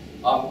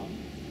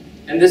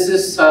 And this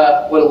is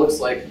what it looks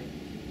like.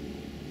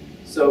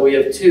 So we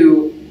have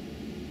 2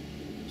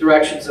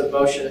 directions of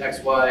motion,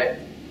 X, Y,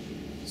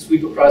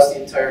 sweep across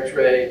the entire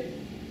tray,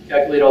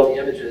 calculate all the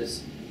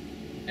images,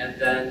 and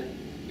then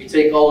we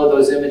take all of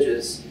those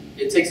images.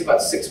 It takes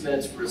about 6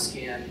 minutes for a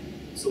scan,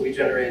 so we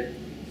generate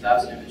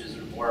 1,000 images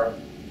or more.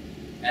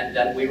 And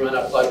then we run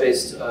a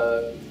cloud-based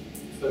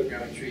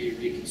photogrammetry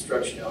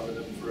reconstruction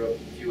algorithm for a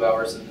few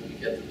hours, and then we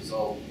get the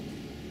result.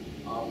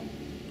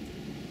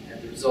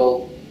 And the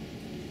result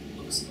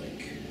looks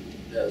like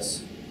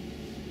this.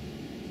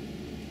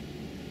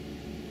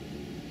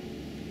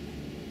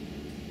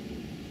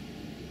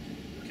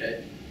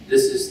 Okay,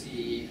 this is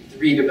the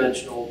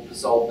three-dimensional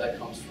result that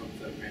comes from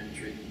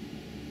photogrammetry.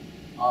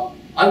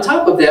 On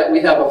top of that,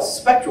 we have a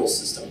spectral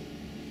system.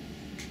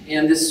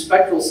 And this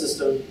spectral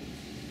system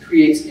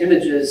creates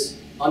images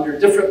under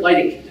different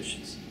lighting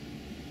conditions.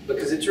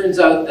 Because it turns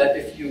out that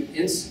if you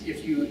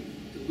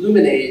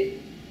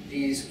illuminate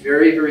these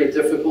very, very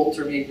difficult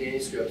to read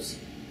manuscripts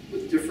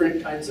with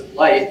different kinds of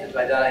light, and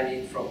by that I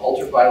mean from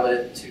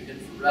ultraviolet to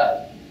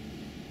infrared,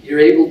 you're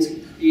able to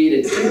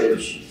create an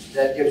image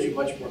that gives you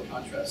much more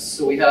contrast.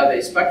 So we have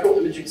a spectral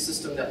imaging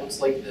system that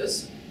looks like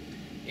this,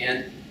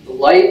 and the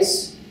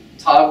lights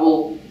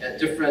toggle at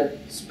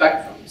different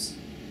spectrums,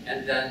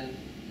 and then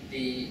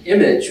the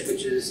image,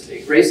 which is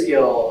a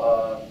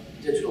grayscale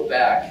digital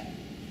back,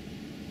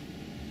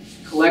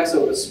 collects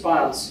a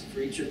response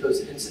for each of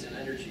those incident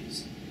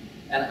energies.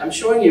 And I'm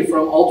showing you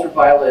from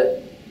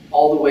ultraviolet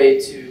all the way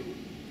to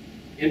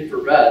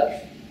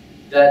infrared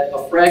that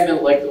a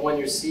fragment like the one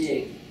you're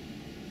seeing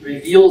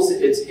reveals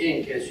its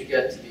ink as you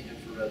get to the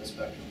infrared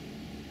spectrum.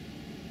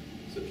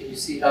 So can you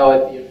see how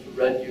at the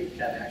infrared you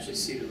can actually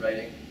see the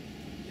writing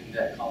in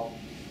that column?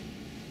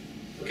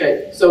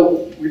 Okay,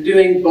 so we're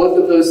doing both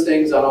of those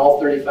things on all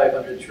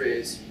 3,500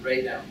 trays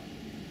right now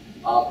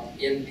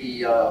in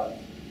the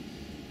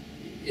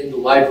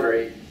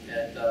library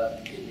in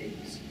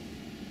Naples.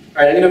 All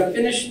right, I'm going to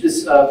finish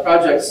this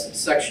projects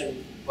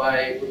section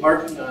by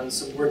remarking on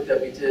some work that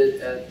we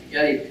did at the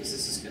Getty, because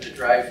this is going to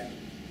drive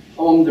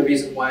home the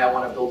reason why I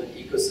want to build an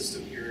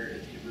ecosystem here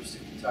at the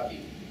University of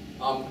Kentucky.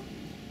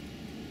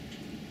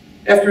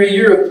 After a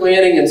year of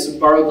planning and some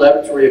borrowed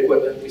laboratory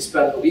equipment, we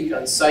spent a week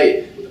on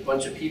site with a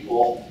bunch of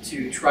people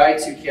to try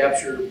to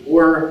capture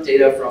more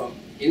data from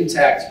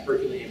intact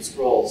Herculaneum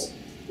scrolls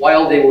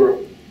while they were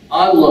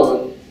on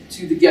loan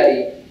to the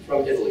Getty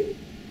from Italy.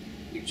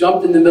 We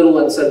jumped in the middle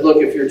and said, look,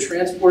 if you're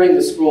transporting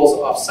the scrolls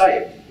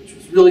off-site, which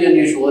was really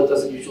unusual, it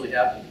doesn't usually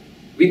happen,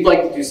 we'd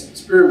like to do some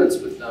experiments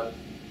with them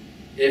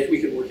if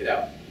we could work it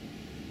out.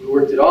 We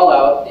worked it all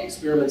out. The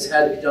experiments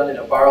had to be done in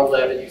a borrowed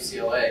lab at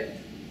UCLA.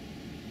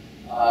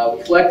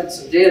 We collected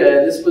some data,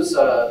 and this was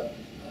a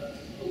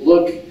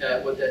look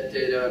at what that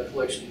data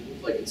collection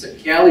looked like. It's a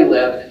Cali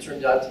lab, and it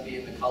turned out to be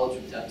in the College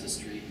of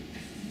Dentistry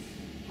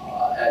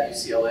at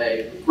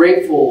UCLA. We're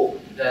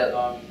grateful that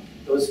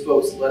those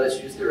folks let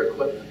us use their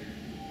equipment.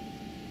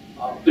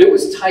 But it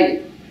was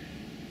tight.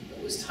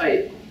 It was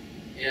tight.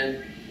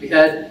 And we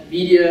had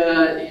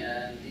media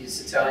and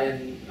these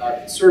Italian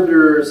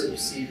conservators, and you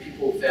see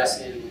people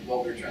fascinated with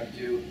what we were trying to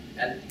do.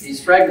 And these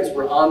fragments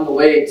were on the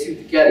way to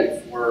the Getty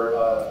for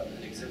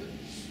an exhibit.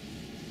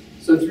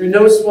 So through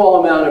no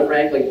small amount of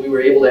wrangling, we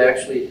were able to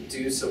actually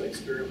do some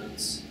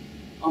experiments.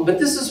 But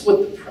this is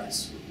what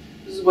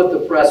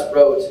the press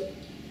wrote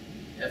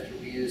after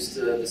we used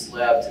this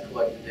lab to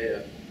collect the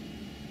data.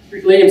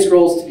 Herculaneum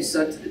scrolls to be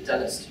sent to the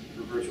dentist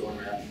for virtual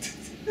unwrapping.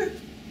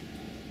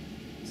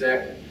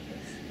 Exactly.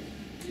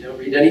 You don't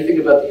read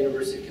anything about the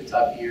University of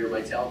Kentucky or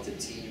my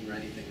talented team or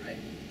anything, right?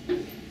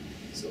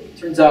 So it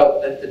turns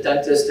out that the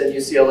dentist at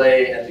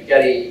UCLA and the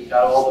Getty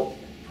got all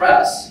the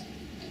press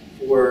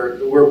for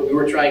the work we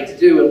were trying to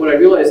do. And what I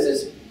realized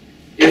is,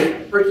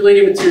 if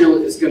Herculaneum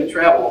material is going to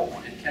travel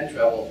and can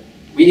travel,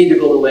 we need to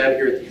build a lab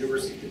here at the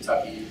University of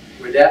Kentucky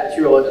where that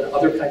material and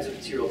other kinds of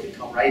material can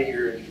come right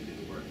here and we can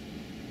do the work.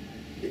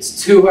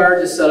 It's too hard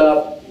to set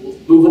up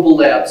movable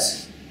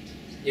labs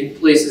in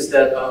places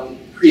that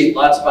create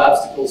lots of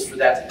obstacles for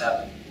that to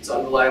happen. It's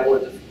unreliable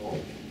and difficult.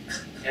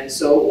 And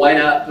so why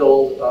not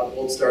build a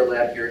Gold Star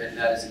lab here, and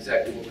that is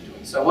exactly what we're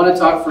doing. So I want to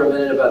talk for a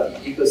minute about the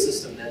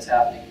ecosystem that's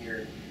happening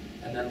here,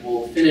 and then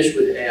we'll finish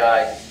with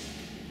AI.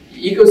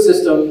 The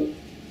ecosystem,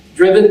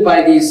 driven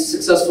by these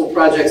successful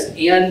projects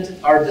and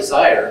our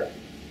desire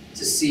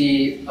to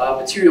see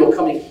material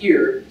coming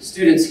here,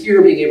 students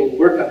here being able to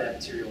work on that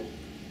material,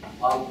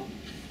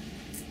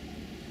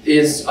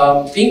 is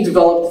being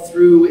developed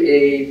through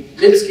a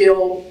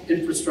mid-scale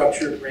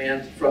infrastructure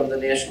grant from the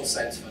National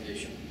Science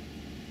Foundation.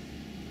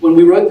 When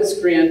we wrote this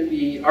grant,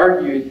 we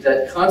argued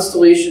that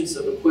constellations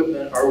of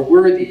equipment are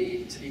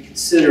worthy to be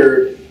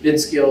considered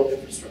mid-scale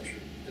infrastructure.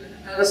 And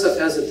NSF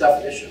has a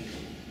definition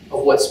of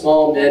what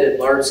small, mid, and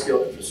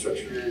large-scale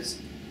infrastructure is.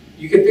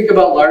 You can think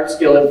about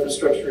large-scale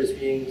infrastructure as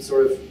being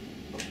sort of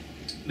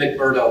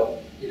McMurdo,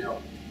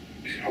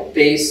 a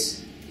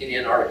base in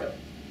Antarctica,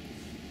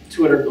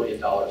 $200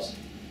 million.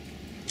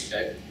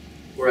 Okay,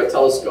 or a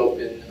telescope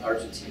in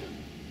Argentina,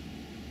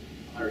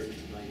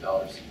 $150 million.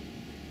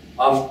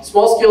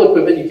 Small-scale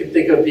equipment you can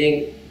think of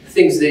being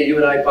things that you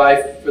and I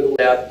buy for the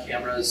lab,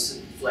 cameras,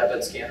 and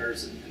flatbed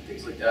scanners, and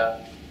things like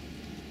that.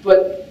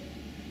 But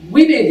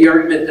we made the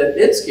argument that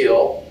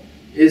mid-scale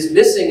is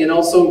missing and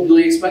also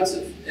really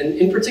expensive, and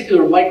in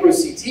particular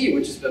micro-CT,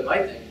 which has been my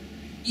thing.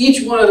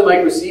 Each one of the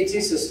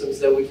micro-CT systems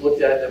that we've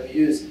looked at that we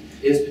use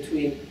is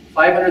between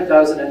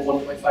 500,000 and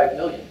 1.5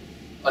 million,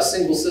 a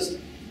single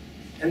system.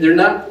 And they're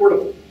not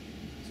portable.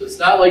 So it's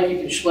not like you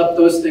can schlep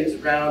those things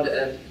around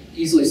and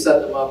easily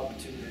set them up,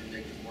 tune them, and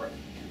make them work.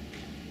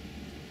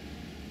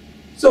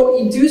 So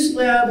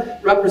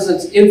EduceLab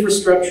represents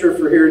infrastructure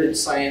for heritage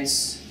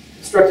science,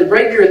 constructed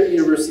right here at the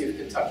University of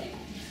Kentucky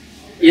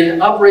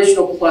in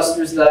operational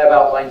clusters that I've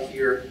outlined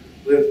here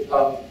with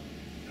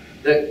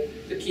the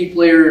key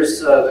players,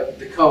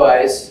 the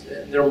COIs,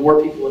 and there are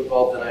more people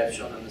involved than I've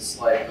shown on this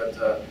slide,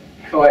 but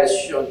COI is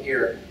shown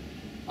here.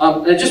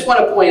 And I just want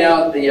to point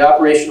out the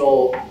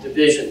operational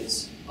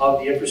divisions of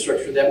the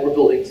infrastructure that we're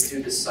building to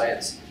do this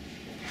science.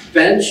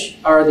 Bench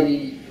are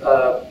the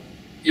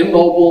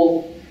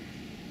immobile,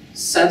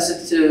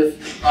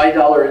 sensitive,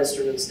 high-dollar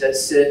instruments that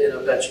sit in a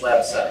bench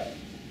lab setting.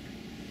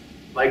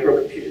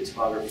 Microcomputed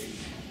tomography,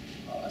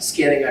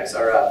 scanning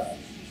XRF,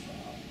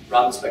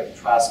 Raman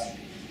spectroscopy,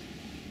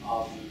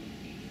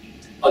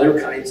 other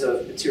kinds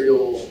of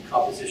material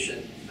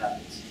composition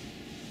methods,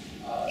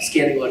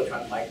 scanning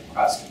electron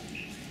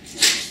microscopy.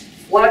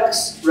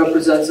 Flex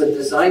represents a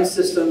design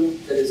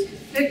system that is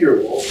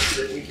configurable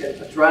so that we can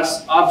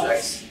address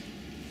objects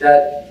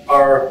that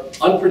are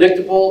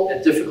unpredictable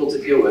and difficult to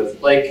deal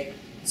with. Like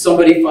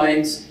somebody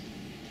finds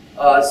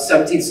a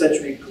 17th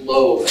century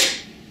globe.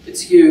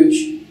 It's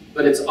huge,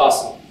 but it's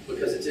awesome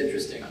because it's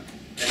interesting.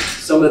 And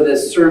some of the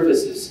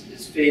surface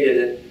is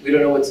faded and we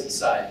don't know what's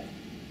inside.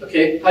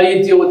 Okay, how do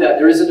you deal with that?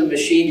 There isn't a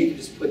machine you can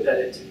just put that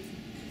into.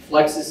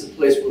 Flex is a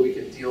place where we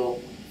can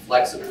deal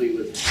flexibly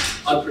with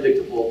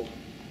unpredictable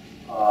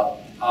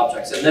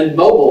objects. And then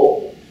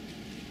mobile,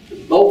 the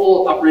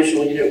mobile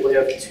operational unit will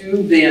have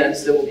 2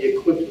 vans that will be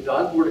equipped with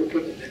onboard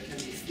equipment that can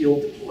be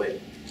field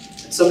deployed.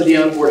 And some of the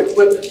onboard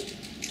equipment,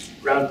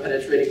 ground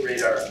penetrating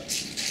radar,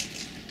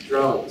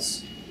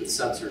 drones with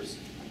sensors,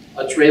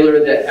 a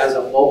trailer that has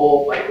a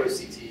mobile micro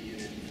CT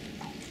unit.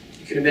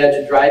 You can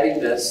imagine driving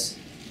this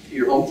to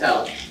your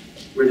hometown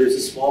where there's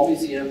a small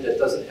museum that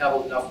doesn't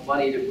have enough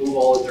money to move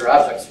all of their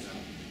objects around.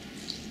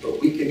 But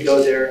we can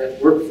go there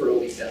and work for a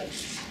weekend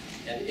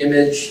and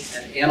image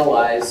and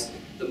analyze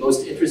the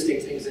most interesting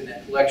things in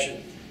that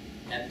collection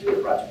and do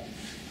a project.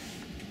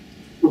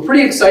 We're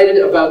pretty excited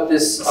about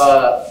this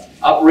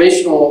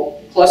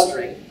operational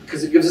clustering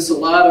because it gives us a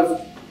lot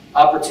of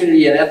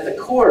opportunity, and at the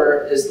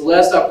core is the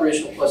last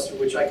operational cluster,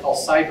 which I call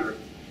cyber.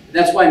 And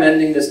that's why I'm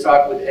ending this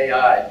talk with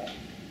AI,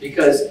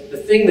 because the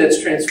thing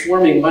that's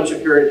transforming much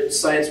of heritage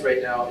science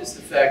right now is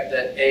the fact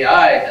that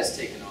AI has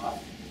taken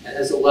off and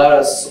has allowed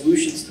us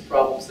solutions to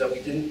problems that we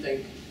didn't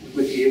think we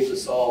would be able to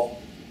solve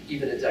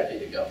even a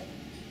decade ago.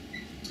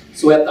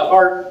 So at the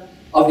heart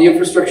of the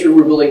infrastructure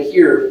we're building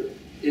here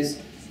is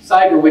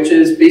cyber, which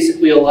is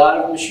basically a lot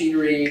of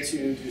machinery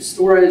to do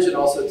storage and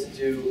also to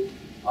do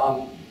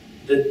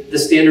the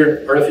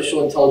standard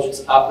artificial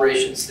intelligence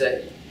operations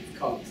that you've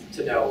come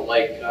to know,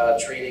 like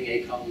training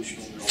a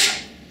convolutional neural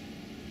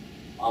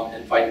network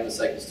and finding the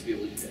cycles to be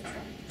able to do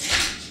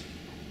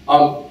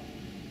that.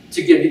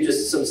 To give you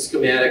just some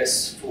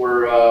schematics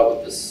for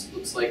what this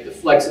looks like, the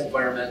flex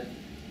environment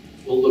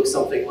will look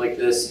something like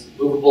this.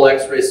 Movable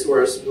X-ray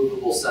source,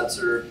 movable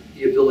sensor,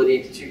 the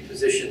ability to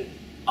position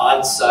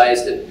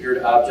odd-sized and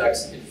weird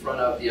objects in front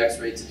of the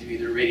X-ray to do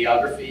either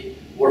radiography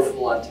or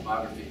full-on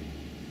tomography.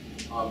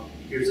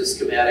 Here's a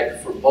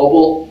schematic for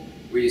mobile,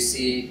 where you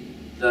see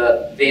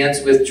the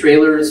vans with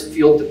trailers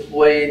field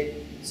deployed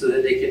so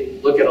that they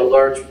can look at a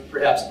large,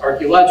 perhaps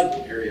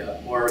archaeological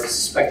area or a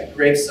suspected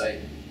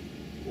gravesite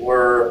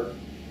or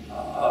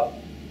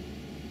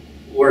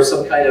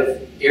some kind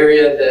of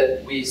area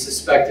that we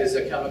suspect is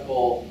a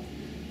chemical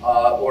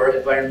or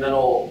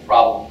environmental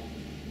problem,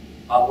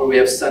 where we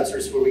have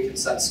sensors where we can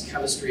sense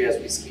chemistry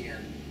as we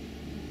scan.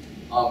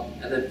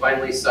 And then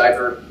finally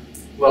cyber,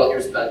 well,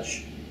 here's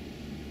bench.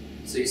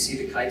 So you see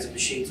the kinds of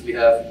machines we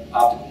have: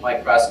 optical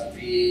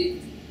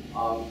microscopy,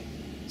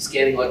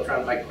 scanning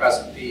electron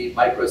microscopy,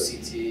 micro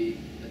CT,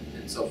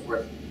 and so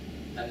forth.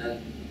 And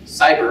then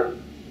cyber,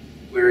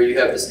 where you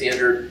have the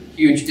standard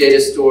huge data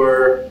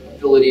store,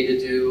 ability to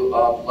do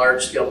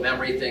large-scale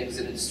memory things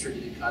in a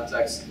distributed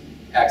context,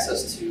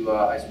 access to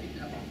high-speed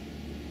network.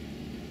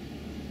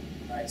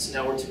 All right, so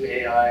now we're to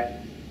AI.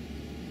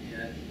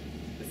 And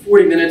the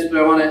 40 minutes,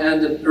 but I want to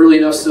end early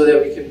enough so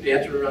that we can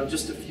banter around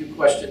just a few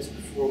questions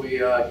before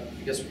we, I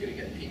guess we're going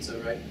to get pizza,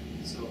 right?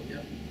 So,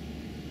 yeah.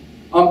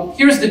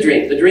 Here's the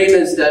dream. The dream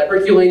is that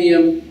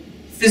Herculaneum,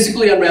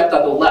 physically unwrapped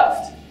on the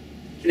left,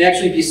 can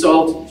actually be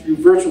solved through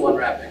virtual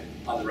unwrapping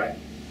on the right.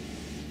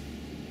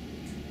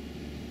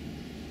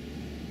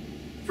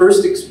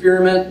 First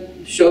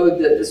experiment showed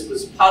that this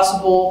was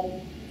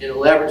possible in a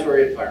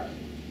laboratory environment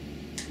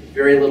with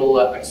very little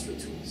extra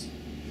tools.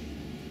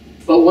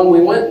 But when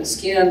we went and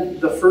scanned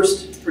the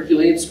first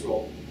Herculaneum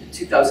scroll in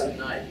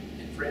 2009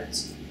 in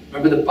France,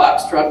 remember the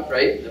box truck,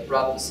 right, that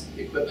brought this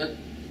equipment?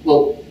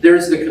 Well,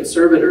 there's the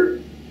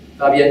conservator,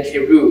 Fabien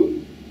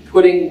Queroux,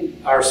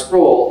 putting our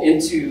scroll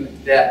into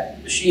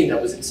that machine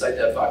that was inside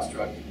that box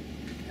truck.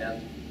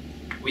 And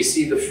we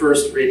see the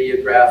first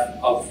radiograph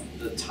of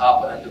the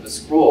top end of a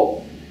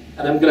scroll.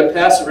 And I'm going to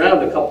pass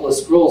around a couple of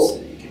scrolls so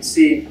that you can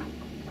see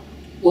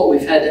what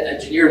we've had to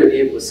engineer to be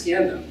able to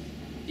scan them.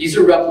 These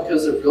are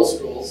replicas of real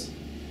scrolls,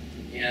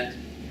 and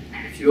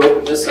if you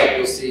open this up,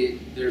 you'll see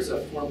there's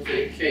a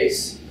form-fitting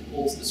case that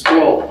holds the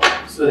scroll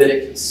so that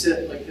it can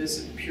sit like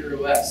this and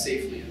pirouette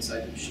safely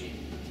inside the machine.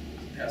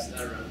 Pass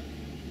that around.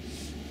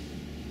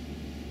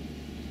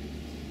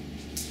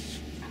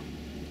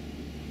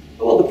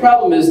 Well, the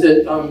problem is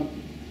that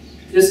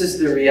this is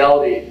the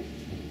reality,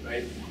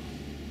 right?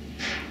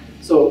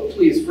 So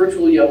please,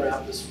 virtually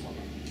unwrap this for me.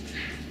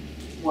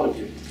 One of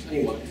you,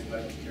 any one of you, I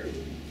don't care.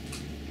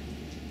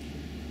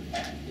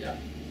 Yeah.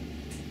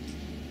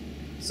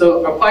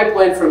 So our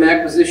pipeline from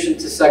acquisition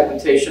to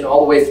segmentation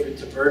all the way through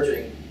to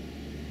merging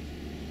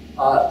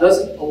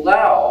doesn't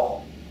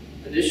allow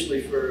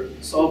initially for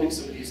solving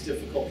some of these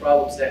difficult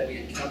problems that we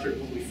encountered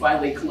when we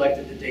finally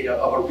collected the data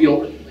of a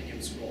real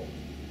Herculaneum scroll.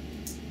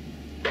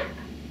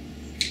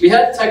 We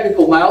had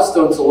technical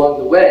milestones along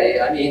the way.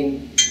 I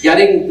mean,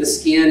 getting the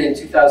scan in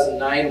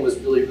 2009 was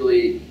really,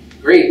 really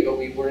great, but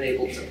we weren't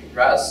able to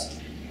progress.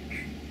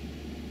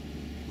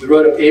 We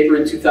wrote a paper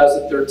in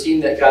 2013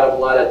 that got a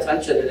lot of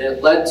attention, and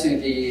it led to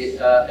the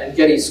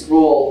Getty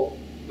scroll,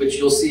 which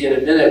you'll see in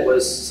a minute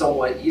was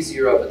somewhat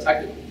easier of a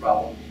technical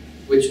problem,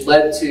 which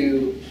led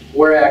to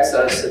more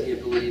access and the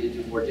ability to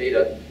do more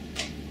data.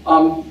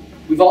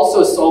 We've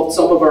also solved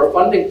some of our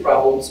funding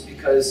problems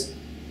because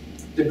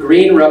the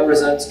green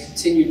represents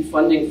continued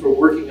funding for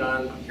working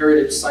on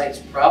heritage science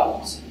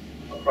problems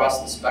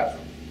across the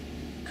spectrum.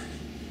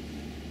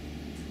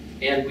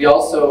 And we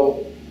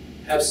also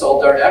have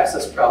solved our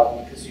access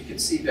problem because you can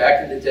see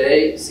back in the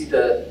day, see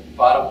the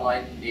bottom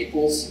line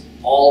Naples,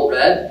 all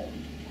red.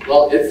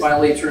 Well, it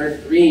finally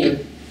turned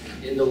green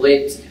in the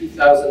late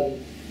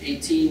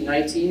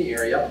 2018-19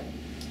 area.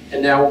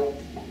 And now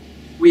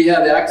we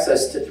have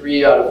access to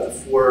 3 out of the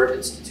 4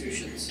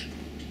 institutions.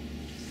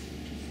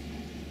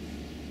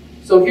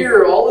 So here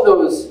are all of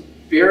those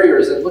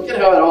barriers, and look at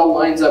how it all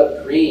lines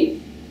up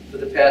green for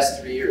the past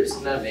 3 years.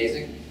 Isn't that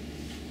amazing?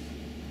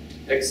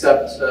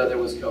 Except there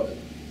was COVID.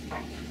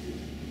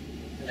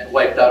 And it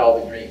wiped out all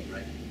the green,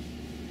 right?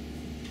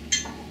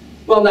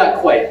 Well, not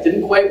quite.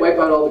 Didn't quite wipe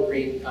out all the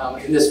green.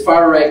 In this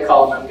far right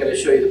column, I'm going to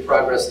show you the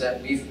progress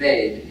that we've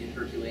made in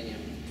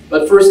Herculaneum.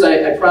 But first,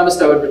 I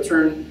promised I would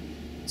return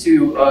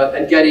to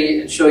Getty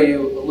and show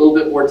you a little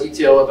bit more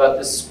detail about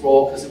this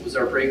scroll because it was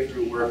our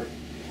breakthrough work.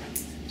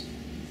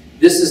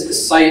 This is the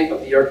site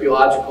of the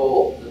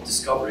archaeological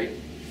discovery.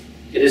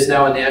 It is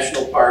now a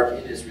national park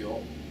in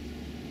Israel.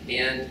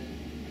 And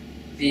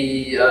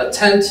the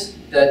tent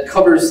that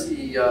covers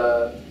the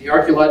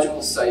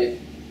archaeological site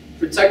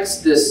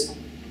protects this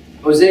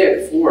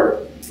mosaic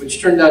floor,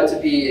 which turned out to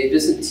be a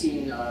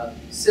Byzantine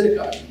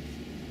synagogue,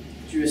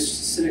 Jewish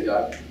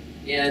synagogue.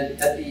 And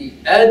at the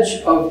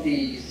edge of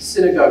the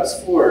synagogue's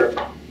floor,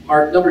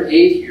 marked number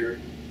 8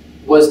 here,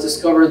 was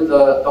discovered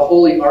the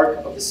Holy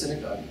Ark of the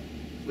synagogue,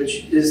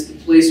 which is the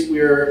place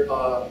where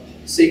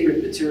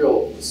sacred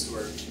material was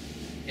stored.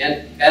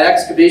 And at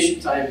excavation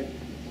time,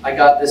 I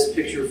got this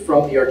picture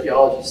from the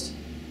archaeologist,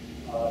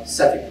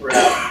 Sefi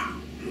Parat,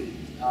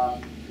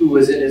 who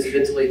was in his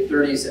mid to late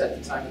 30s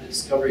at the time of the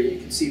discovery.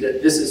 You can see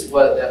that this is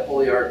what that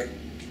Holy Ark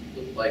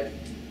looked like.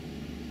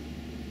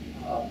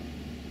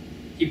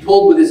 He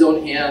pulled with his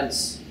own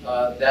hands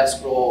that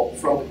scroll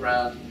from the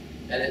ground,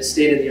 and it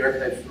stayed in the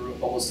archive for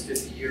almost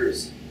 50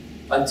 years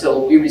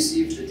until we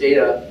received the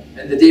data,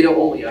 and the data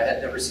only. I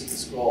had never seen the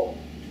scroll,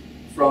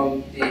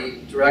 from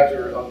the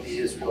director of the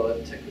Israel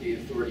Antiquity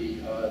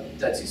Authority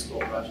Dead Sea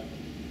Scroll Project.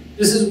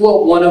 This is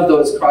what one of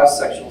those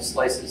cross-sectional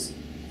slices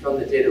from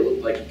the data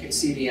looked like. You can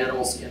see the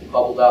animal skin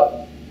bubbled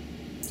up,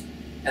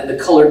 and the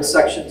colored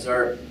sections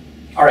are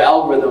our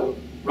algorithm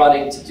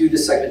running to do the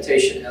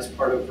segmentation as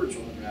part of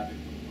virtual unwrapping.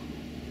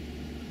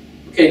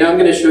 Okay, now I'm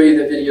going to show you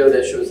the video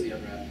that shows the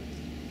unwrapping.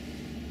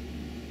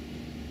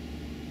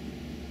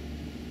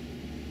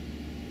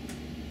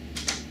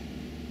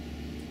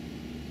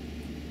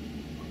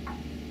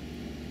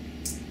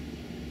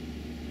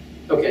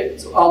 Okay,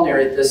 so I'll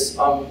narrate this.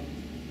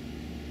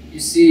 You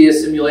see a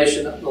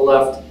simulation on the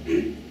left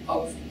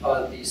of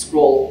the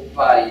scroll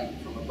body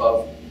from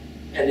above,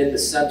 and in the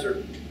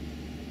center,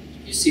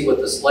 you see what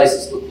the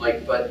slices look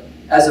like, but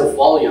as a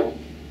volume,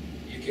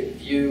 you can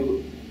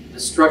view the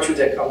structure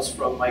that comes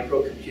from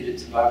microcomputed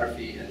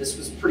topography, and this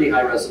was pretty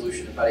high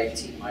resolution, about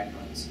 18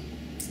 microns.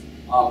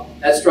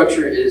 That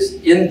structure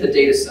is in the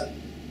data set,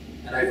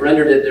 and I've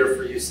rendered it there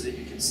for you so that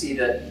you can see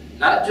that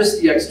not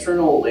just the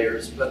external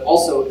layers, but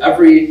also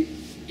every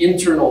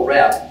internal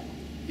wrap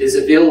is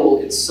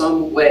available in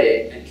some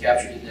way and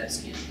captured in that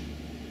scan.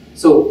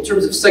 So in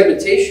terms of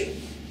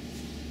segmentation,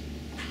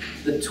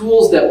 the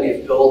tools that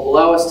we've built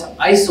allow us to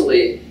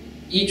isolate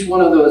each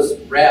one of those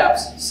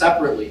wraps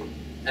separately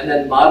and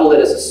then model it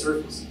as a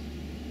surface.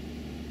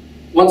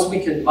 Once we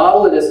can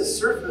model it as a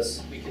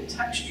surface, we can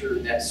texture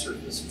that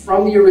surface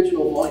from the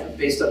original volume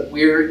based on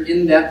where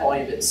in that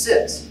volume it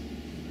sits.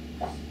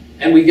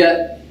 And we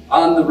get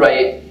on the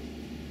right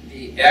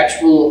the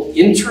actual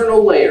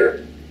internal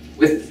layer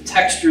with the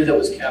texture that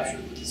was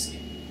captured with the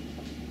scan.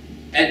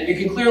 And you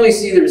can clearly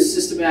see there's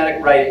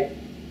systematic writing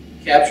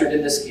captured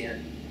in the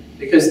scan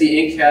because the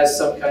ink has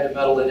some kind of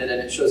metal in it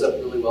and it shows up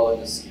really well in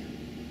the scan.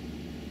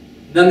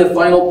 Then the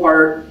final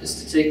part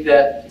is to take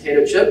that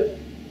potato chip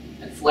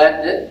and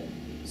flatten it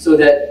so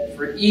that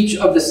for each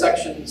of the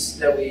sections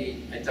that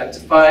we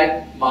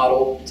identify,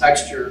 model,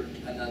 texture,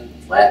 and then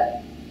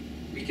flatten,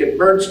 we can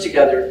merge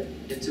together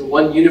into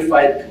one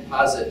unified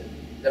composite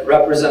that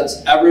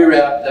represents every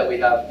wrap that we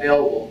have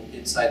available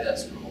inside that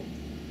scroll.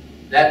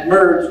 That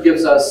merge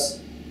gives us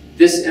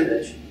this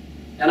image.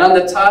 And on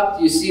the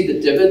top, you see the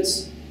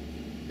divots.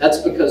 That's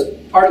because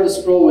part of the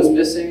scroll was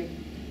missing.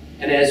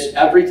 And as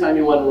every time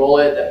you unroll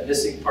it, that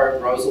missing part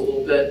grows a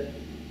little bit.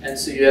 And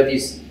so you have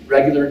these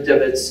regular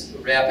divots,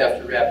 wrap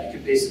after wrap. You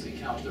can basically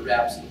count the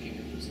wraps looking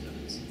at those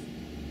divots.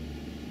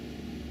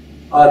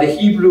 The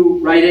Hebrew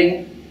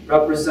writing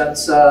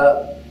represents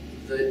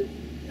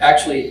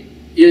actually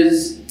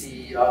is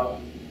the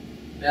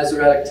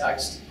Masoretic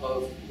text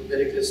of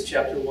Leviticus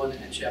chapter 1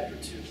 and chapter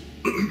 2.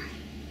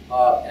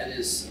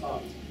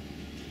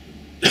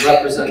 And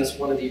represents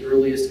one of the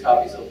earliest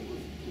copies of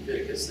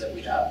Leviticus that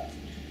we have.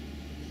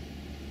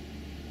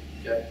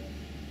 Okay.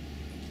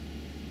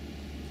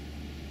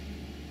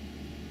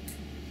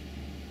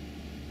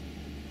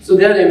 So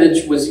that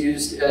image was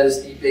used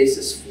as the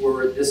basis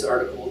for this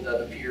article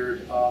that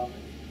appeared at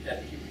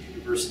the Hebrew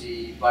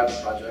University Bible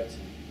Project,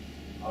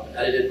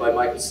 edited by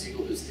Michael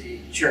Siegel, who's the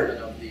chairman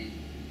of the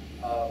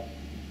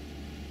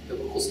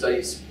Biblical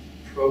Studies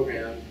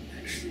program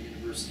at Hebrew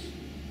University,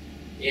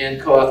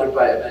 and co-authored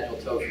by Emmanuel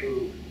Tov,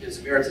 who is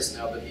emeritus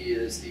now, but he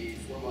is the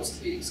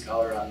foremost leading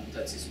scholar on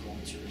Dead Sea Scroll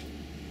material.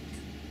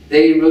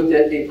 They wrote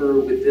that paper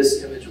with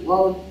this image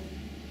alone,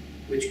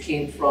 which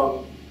came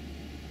from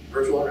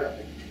virtual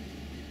unwrapping.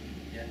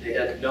 And they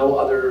had no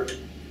other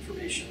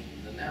information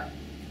than that.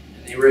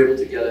 And they were able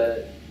to get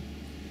a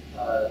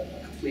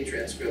complete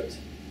transcript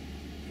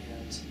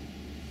and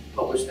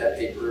publish that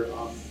paper.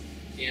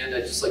 And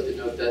I'd just like to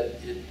note that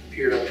it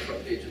appeared on the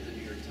front page of the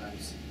New York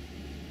Times.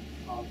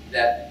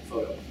 That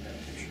photo,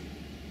 that picture.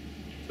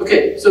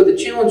 Okay, so the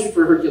challenge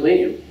for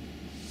Herculaneum,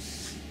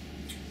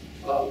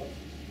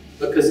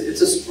 because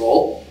it's a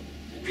scroll,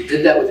 and we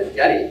did that with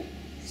Getty,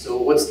 so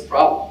what's the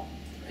problem,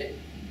 right?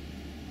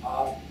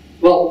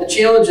 Well, the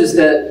challenge is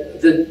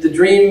that the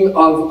dream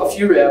of a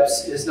few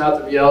wraps is not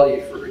the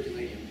reality for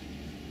Herculaneum.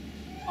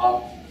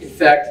 In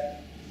fact,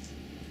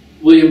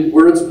 William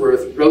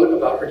Wordsworth wrote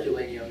about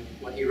Herculaneum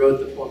when he wrote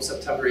the poem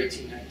September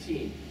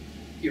 1819.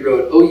 He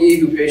wrote, "O ye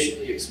who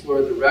patiently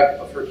explore the wreck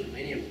of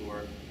Herculaneum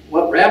lore,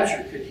 what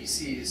rapture could ye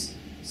seize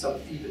some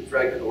Theban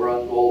fragment or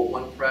unroll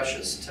one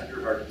precious,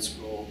 tender-hearted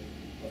scroll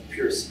of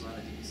pure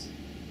Simonides?"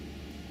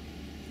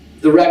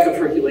 The wreck of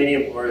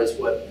Herculaneum lore is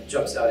what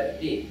jumps out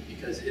at me,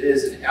 because it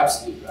is an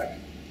absolute wreck.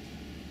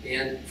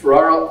 And for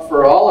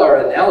all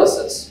our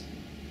analysis,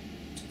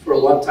 for a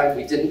long time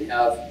we didn't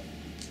have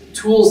the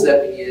tools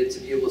that we needed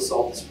to be able to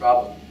solve this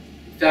problem.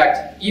 In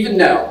fact, even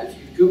now, if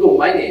you Google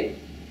my name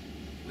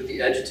with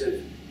the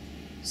adjective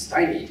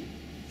stymied,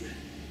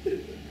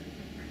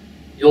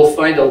 you'll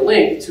find a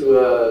link to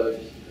an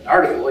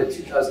article in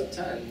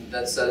 2010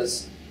 that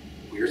says,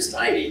 "We're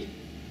stymied."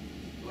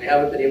 We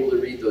haven't been able to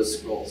read those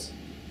scrolls.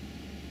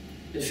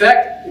 In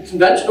fact, the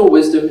conventional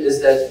wisdom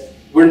is that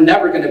we're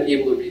never going to be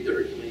able to read the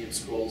Herculaneum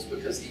scrolls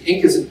because the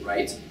ink isn't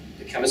right,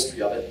 the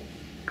chemistry of it,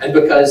 and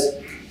because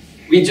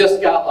we just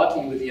got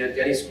lucky with the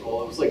Getty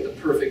scroll. It was like the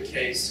perfect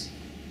case.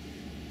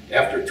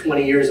 After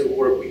 20 years of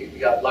work, we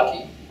got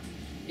lucky.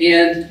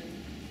 And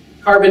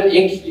carbon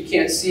ink you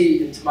can't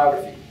see in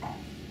tomography.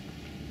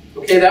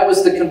 Okay, that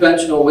was the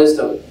conventional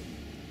wisdom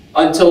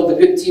until the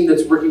good team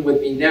that's working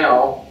with me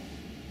now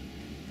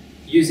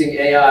using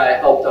AI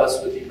helped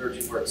us with the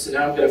emerging work. So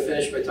now I'm going to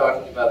finish by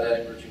talking about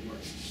that emerging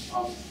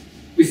work.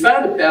 We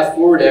found a path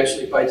forward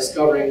actually by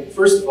discovering,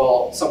 first of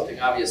all, something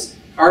obvious.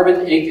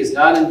 Carbon ink is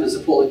not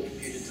invisible in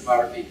computed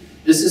tomography.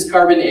 This is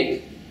carbon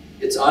ink.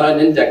 It's on an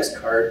index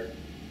card.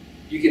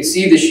 You can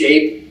see the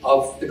shape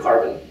of the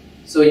carbon.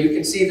 So you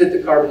can see that the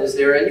carbon is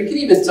there, and you can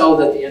even tell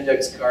that the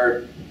index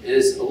card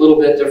is a little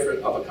bit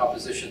different of a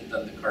composition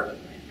than the carbon.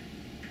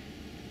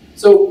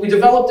 So we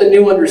developed a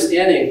new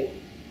understanding.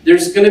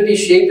 There's going to be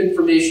shape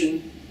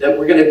information that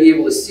we're going to be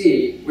able to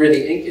see where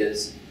the ink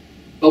is,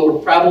 but we're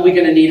probably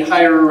going to need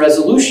higher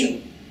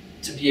resolution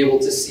to be able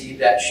to see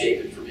that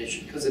shape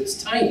information because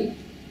it's tiny.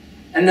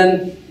 And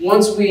then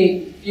once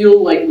we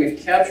feel like we've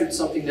captured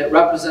something that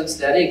represents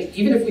that ink,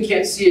 even if we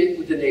can't see it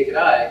with the naked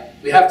eye,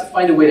 we have to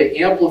find a way to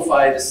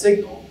amplify the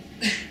signal.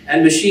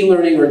 And machine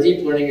learning or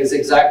deep learning is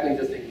exactly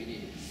the thing we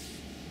need.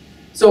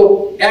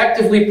 So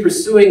actively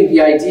pursuing the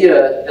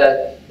idea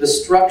that the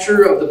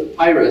structure of the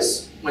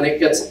papyrus, when it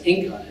gets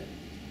ink on it,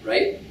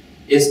 right,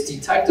 is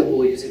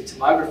detectable using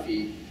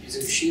tomography,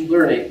 using machine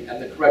learning,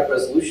 and the correct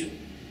resolution,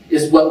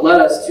 is what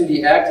led us to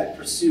the active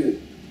pursuit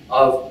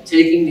of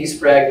taking these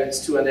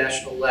fragments to a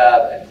national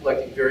lab and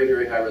collecting very,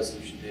 very high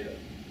resolution data.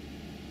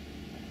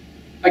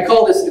 I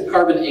call this the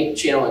carbon ink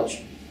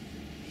challenge.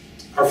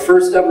 Our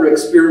first ever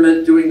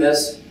experiment doing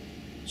this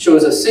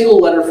shows a single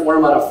letter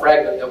form on a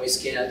fragment that we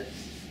scanned.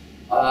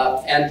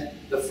 And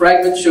the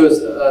fragment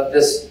shows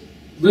this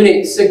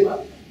lunate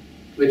sigma,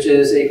 which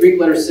is a Greek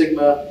letter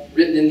sigma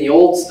written in the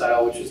old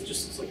style, which is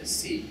just looks like a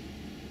C.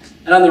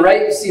 And on the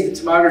right, you see the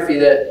tomography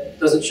that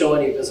doesn't show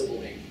any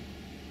visible ink.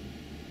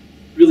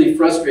 Really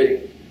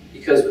frustrating,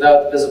 because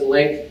without the visible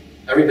ink,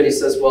 everybody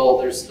says, well,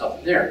 there's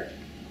nothing there.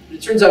 But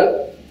it turns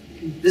out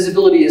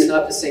visibility is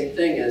not the same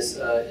thing as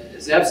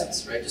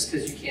absence, right? Just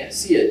because you can't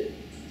see it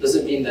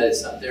doesn't mean that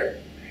it's not there.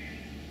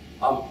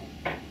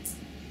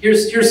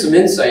 Here's some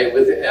insight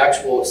with the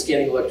actual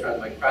scanning electron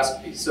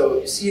microscopy. So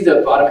you see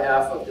the bottom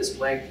half of this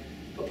blank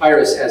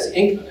papyrus has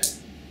ink on it.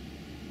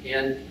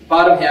 And the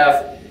bottom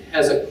half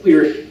has a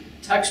clear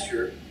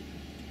texture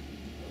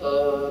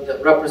that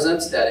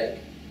represents that ink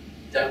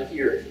down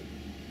here.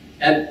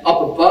 And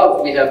up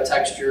above, we have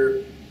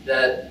texture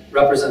that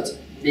represents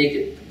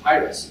naked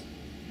papyrus.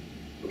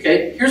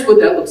 Okay, here's what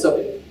that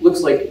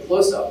looks like in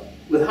close-up.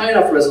 With high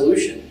enough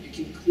resolution, you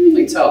can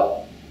clearly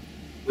tell.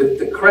 With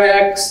the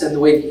cracks and the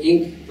way the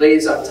ink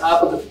lays on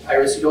top of the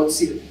papyrus, you don't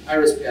see the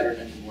papyrus pattern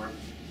anymore.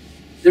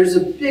 There's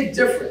a big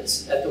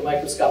difference at the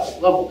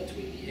microscopic level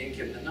between the ink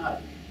and the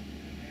non-ink.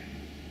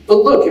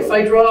 But look, if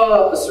I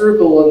draw a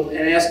circle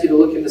and ask you to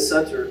look in the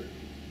center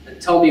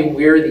and tell me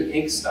where the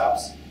ink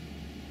stops,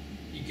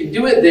 you can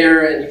do it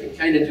there and you can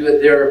kind of do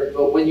it there,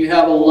 but when you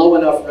have a low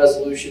enough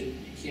resolution,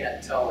 you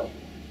can't tell anymore.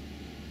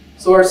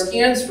 So our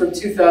scans from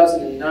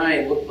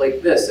 2009 look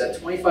like this. At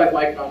 25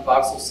 micron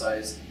voxel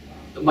size,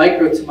 the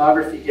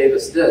microtomography gave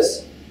us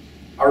this.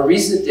 Our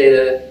recent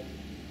data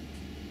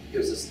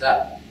gives us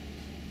that.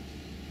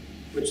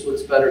 Which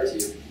looks better to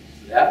you?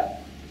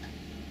 That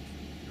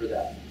or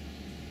that?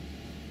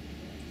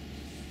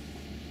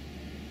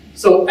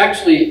 So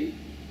actually,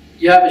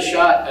 you have a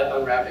shot at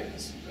unwrapping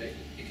this, right?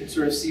 You can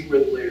sort of see where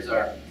the layers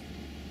are.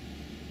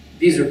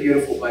 These are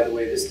beautiful, by the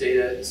way. This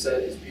data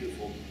set is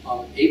beautiful.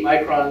 8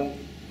 micron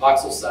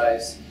voxel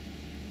size.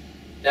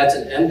 That's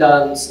an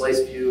end-on slice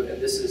view, and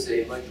this is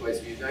a lengthwise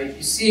view. Now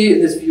you see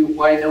in this view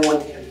why no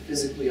one can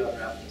physically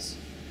unwrap this,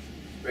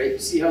 right? You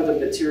see how the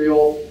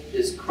material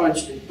is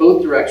crunched in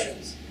both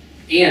directions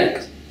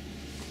and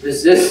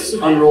resists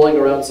unrolling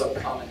around some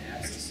common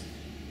axis.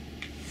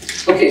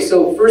 Okay,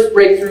 so first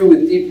breakthrough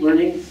with deep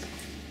learning,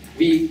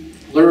 we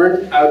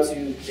learned how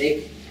to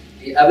make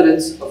the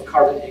evidence of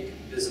carbon ink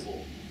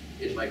visible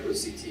in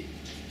micro-CT.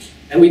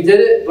 And we did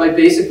it by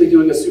basically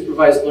doing a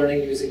supervised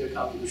learning using a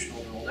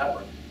convolutional neural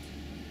network.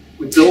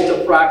 We built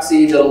a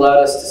proxy that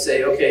allowed us to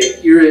say, okay,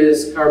 here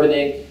is carbon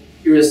ink,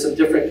 here is some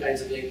different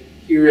kinds of ink,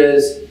 here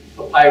is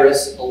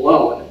papyrus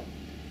alone.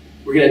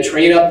 We're going to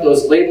train up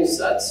those label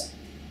sets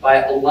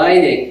by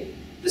aligning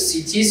the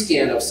CT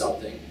scan of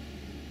something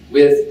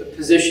with the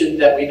position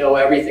that we know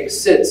everything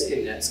sits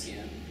in that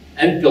scan,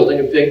 and building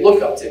a big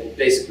lookup table,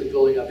 basically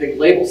building a big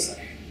label set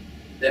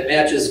that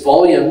matches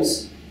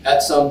volumes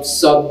at some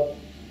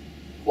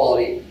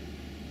sub-quality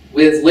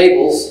with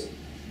labels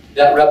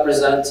that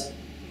represent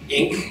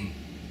ink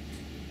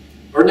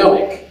or no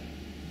ink,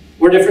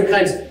 or different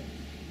kinds of ink.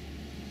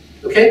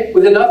 Okay?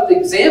 With enough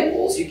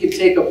examples, you can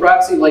take a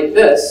proxy like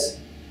this.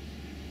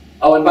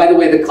 Oh, and by the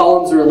way, the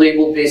columns are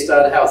labeled based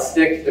on how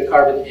thick the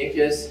carbon ink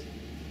is.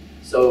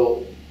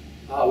 So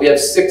we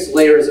have 6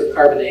 layers of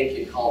carbon ink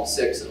in column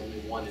 6 and only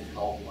 1 in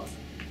column 1.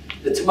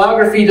 The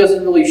tomography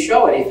doesn't really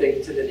show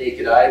anything to the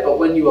naked eye, but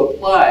when you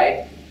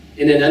apply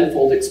in an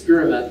n-fold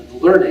experiment the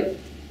learning,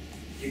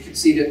 you can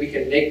see that we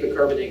can make the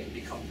carbon ink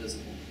become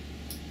visible.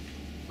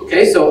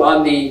 Okay, so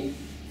on the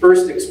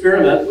first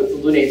experiment with the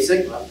lunate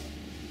sigma,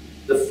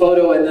 the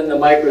photo and then the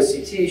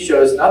micro-CT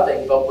shows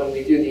nothing, but when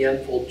we do the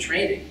n-fold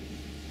training,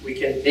 we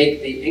can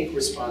make the ink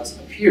response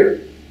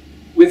appear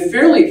with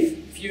fairly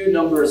few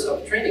numbers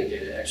of training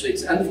data. Actually,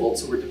 it's n-fold,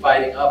 so we're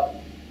dividing up,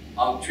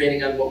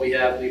 training on what we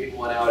have, leaving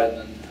one out, and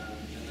then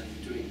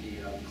doing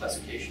the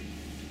classification.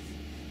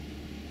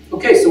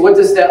 Okay, so what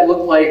does that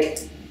look like,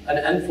 an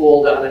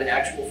n-fold on an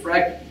actual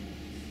fragment?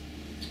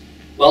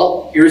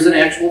 Well, here's an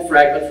actual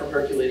fragment from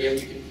Herculaneum.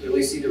 You can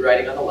clearly see the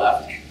writing on the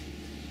left.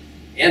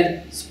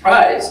 And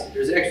surprise,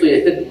 there's actually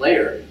a hidden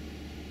layer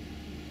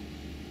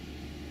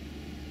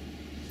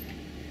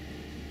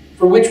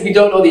for which we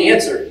don't know the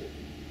answer.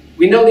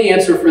 We know the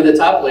answer for the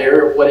top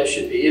layer of what it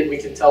should be, and we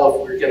can tell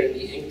if we're getting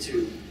the ink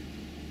to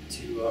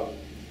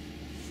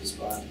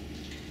respond.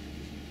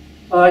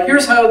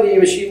 Here's how the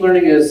machine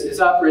learning is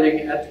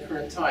operating at the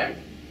current time.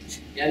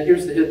 And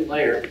here's the hidden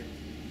layer.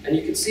 And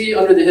you can see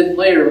under the hidden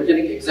layer, we're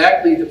getting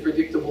exactly the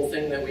predictable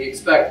thing that we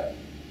expect.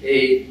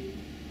 A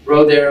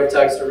row there of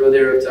text, a row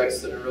there of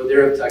text, and a row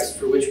there of text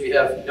for which we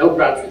have no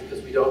ground truth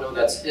because we don't know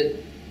that's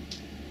hidden.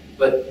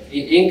 But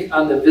the ink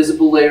on the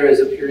visible layer is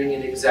appearing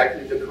in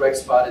exactly the correct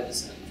spot in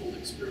this n-fold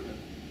experiment.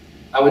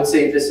 I would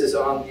say this is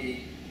on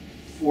the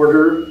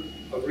border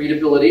of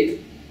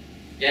readability.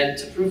 And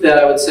to prove that,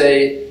 I would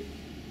say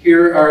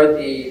here are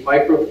the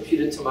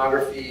micro-computed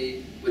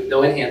tomography with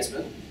no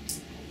enhancement.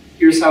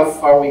 Here's how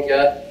far we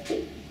get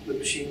with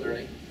machine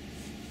learning.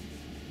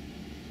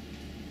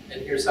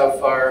 And here's how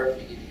far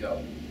we need to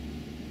go.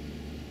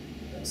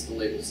 That's the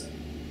label set.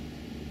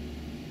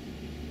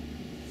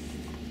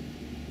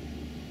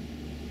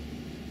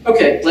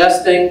 Okay,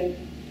 last thing.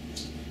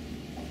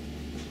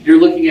 you're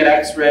looking at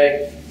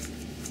X-ray,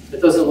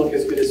 it doesn't look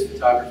as good as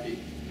photography.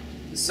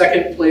 The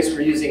second place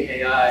we're using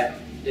AI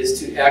is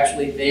to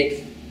actually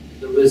make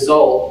the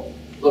result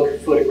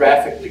look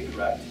photographically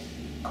correct,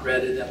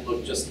 rather than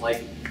look just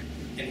like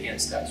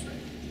enhanced X-ray.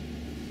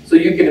 So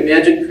you can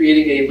imagine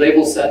creating a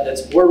label set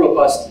that's more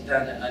robust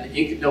than an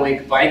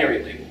ink-no-ink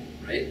binary label,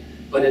 right?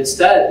 But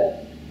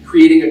instead,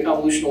 creating a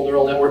convolutional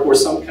neural network or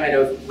some kind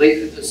of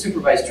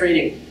supervised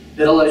training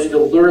that allows you to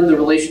learn the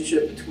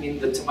relationship between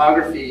the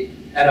tomography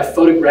and a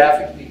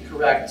photographically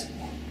correct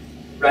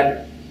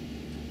render.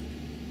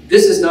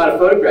 This is not a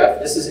photograph.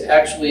 This is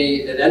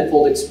actually an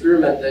n-fold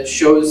experiment that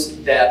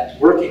shows that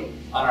working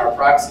on our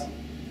proxy.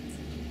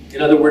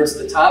 In other words,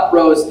 the top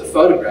row is the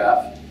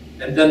photograph,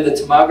 and then the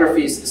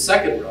tomography is the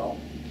second row.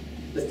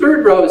 The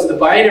third row is the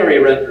binary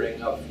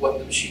rendering of what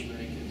the machine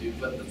learning can do,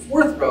 but the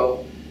fourth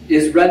row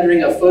is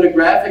rendering a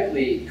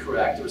photographically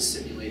correct or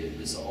simulated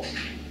result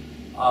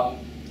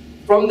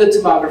from the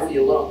tomography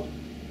alone.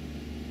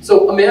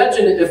 So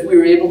imagine if we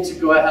were able to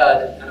go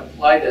ahead and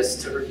apply this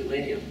to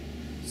Herculaneum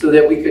so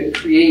that we could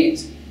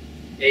create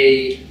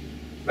a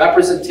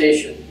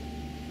representation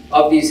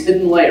of these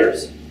hidden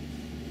layers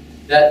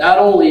that not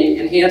only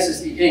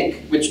enhances the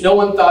ink, which no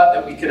one thought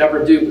that we could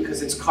ever do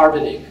because it's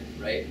carbon ink,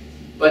 right?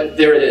 But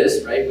there it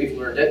is, right? We've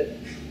learned it.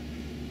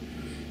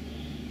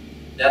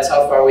 That's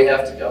how far we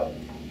have to go.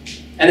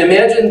 And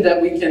imagine that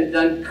we can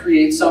then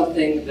create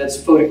something that's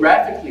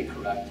photographically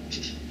correct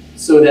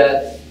so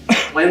that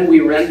when we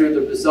render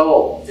the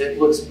result, it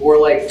looks more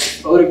like a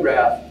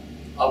photograph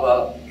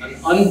of an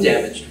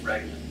undamaged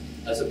fragment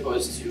as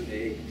opposed to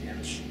a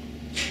damaged one.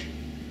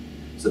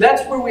 So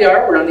that's where we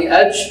are. We're on the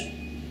edge.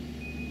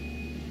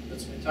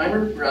 That's my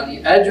timer. We're on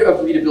the edge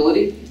of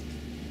readability.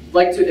 I'd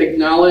like to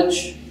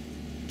acknowledge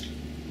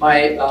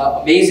my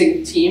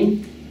amazing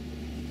team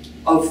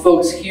of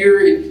folks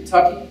here in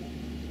Kentucky,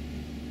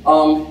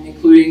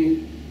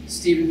 including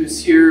Stephen,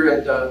 who's here,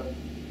 and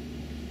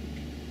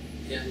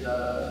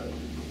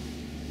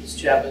Ms.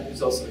 Chapman,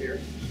 who's also here,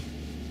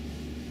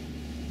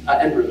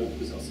 and Bruno,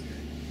 who's also here.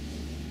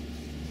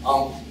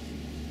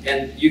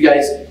 And you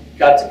guys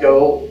got to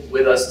go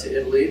with us to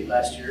Italy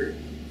last year,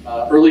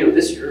 earlier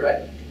this year,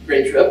 right?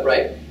 Great trip,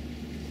 right?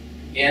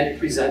 And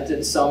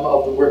presented some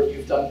of the work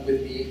you've done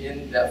with me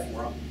in that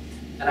forum.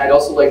 And I'd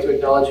also like to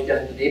acknowledge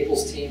again the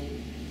Naples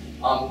team,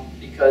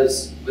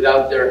 because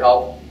without their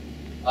help,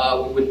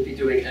 we wouldn't be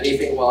doing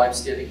anything while I'm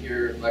standing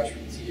here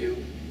lecturing to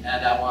you.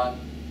 And I want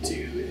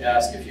to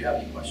ask if you have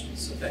any questions.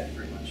 So thank you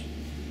very much.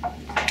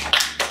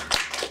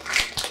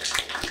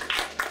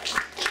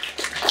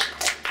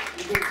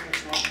 We don't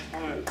have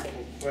time for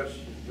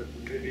questions, but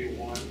maybe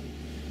one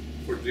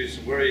for this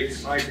very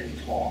exciting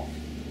talk.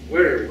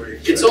 Very, very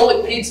exciting. It's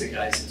only pizza,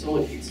 guys. It's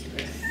only pizza.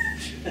 Right?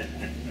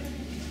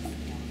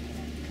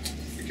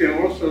 You can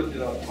also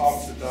talk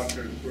to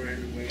Dr. Brent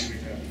when we have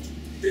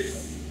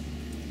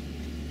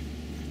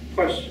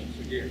questions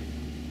again.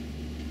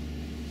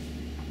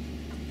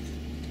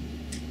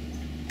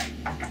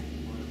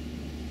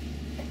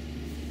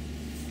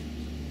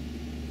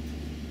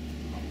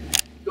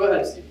 Go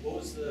ahead, Steve. What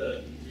was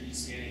the 3D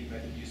scanning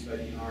method used by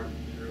DNR in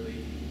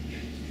early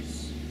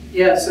use?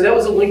 Yeah, so that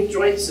was a linked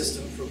joint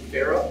system from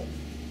Faro.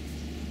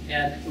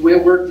 And the way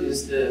it worked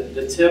is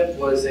the tip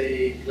was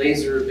a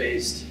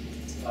laser-based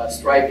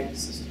striping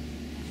system.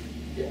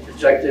 It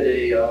projected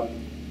a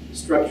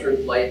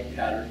structured light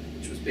pattern,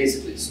 which was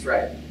basically a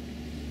stripe.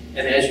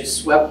 And as you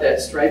swept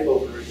that stripe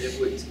over, it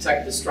would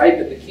detect the stripe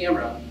in the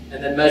camera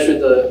and then measure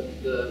the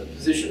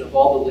position of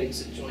all the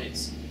links and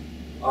joints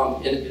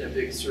in a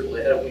big circle.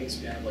 It had a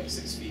wingspan of like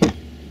 6 feet.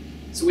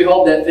 So we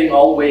hauled that thing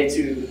all the way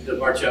to the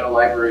Marciano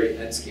library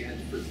and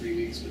scanned for 3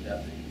 weeks with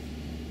that thing,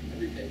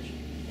 every page.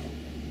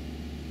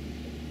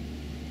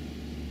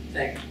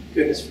 Thank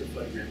goodness for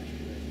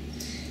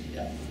photogrammetry.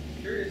 Yeah. I'm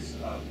curious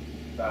about,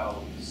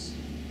 since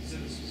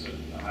this was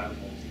a highly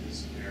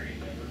multidisciplinary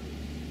endeavor,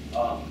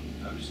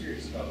 I'm just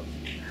curious about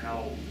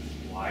how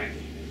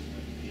widely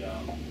the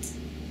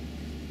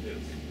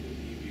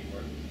PV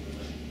work with,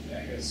 I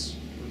guess,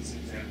 what's an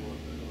example of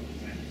the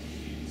example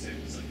you can say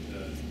was like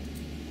the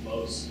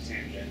most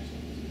tangential to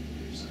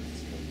computer science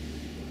field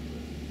you work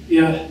with?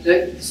 Yeah,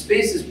 the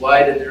space is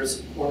wide and there are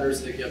some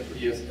corners that get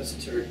pretty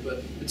esoteric,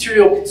 but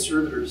material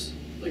conservators,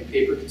 like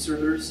paper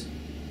conservators,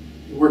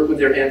 who work with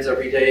their hands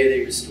every day,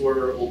 they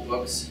restore old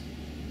books.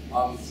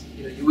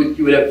 You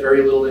would have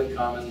very little in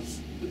common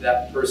with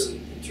that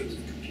person in terms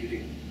of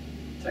computing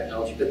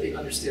technology, but they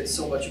understand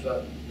so much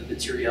about the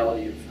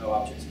materiality of how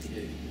objects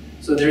behave.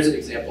 So there's an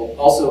example.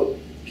 Also,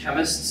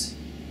 chemists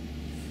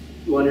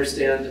who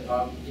understand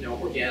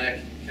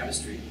organic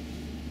chemistry.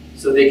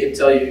 So they can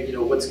tell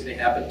you, what's going to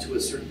happen to a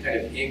certain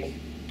kind of ink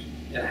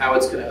and how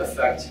it's going to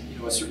affect,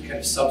 a certain kind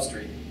of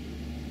substrate.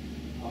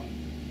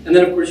 And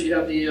then, of course, you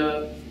have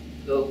the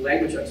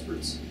language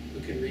experts who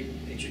can read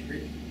ancient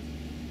Greek.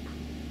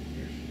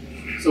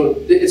 So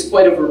it's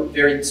quite a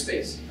varied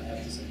space, I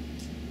have to say.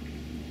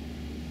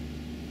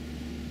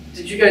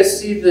 Did you guys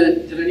see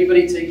did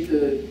anybody take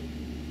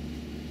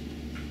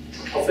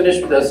I'll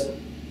finish with this.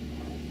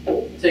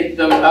 take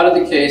them out of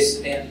the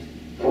case and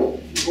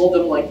hold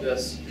them like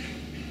this.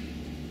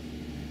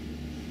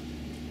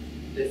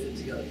 They fit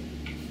together.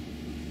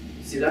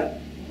 See that?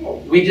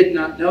 We did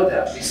not know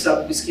that. We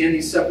scanned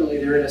these separately.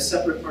 They're in a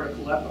separate part of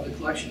the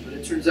collection, but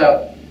it turns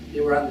out they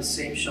were on the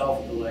same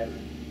shelf at the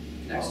library,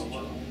 next to each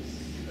other.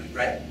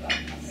 Right?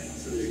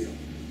 So there you go.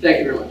 Thank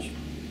you very much.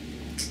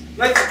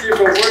 Let's give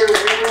a word of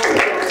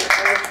applause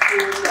to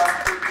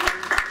Dr.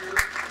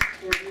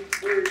 for this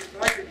very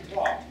exciting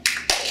talk.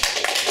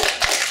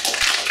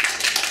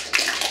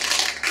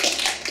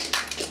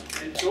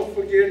 And don't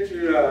forget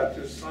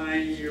to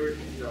sign your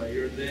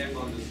name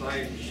on the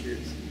sign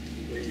sheets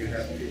when you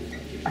have people.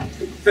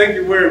 Thank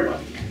you very much.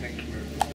 Thank you.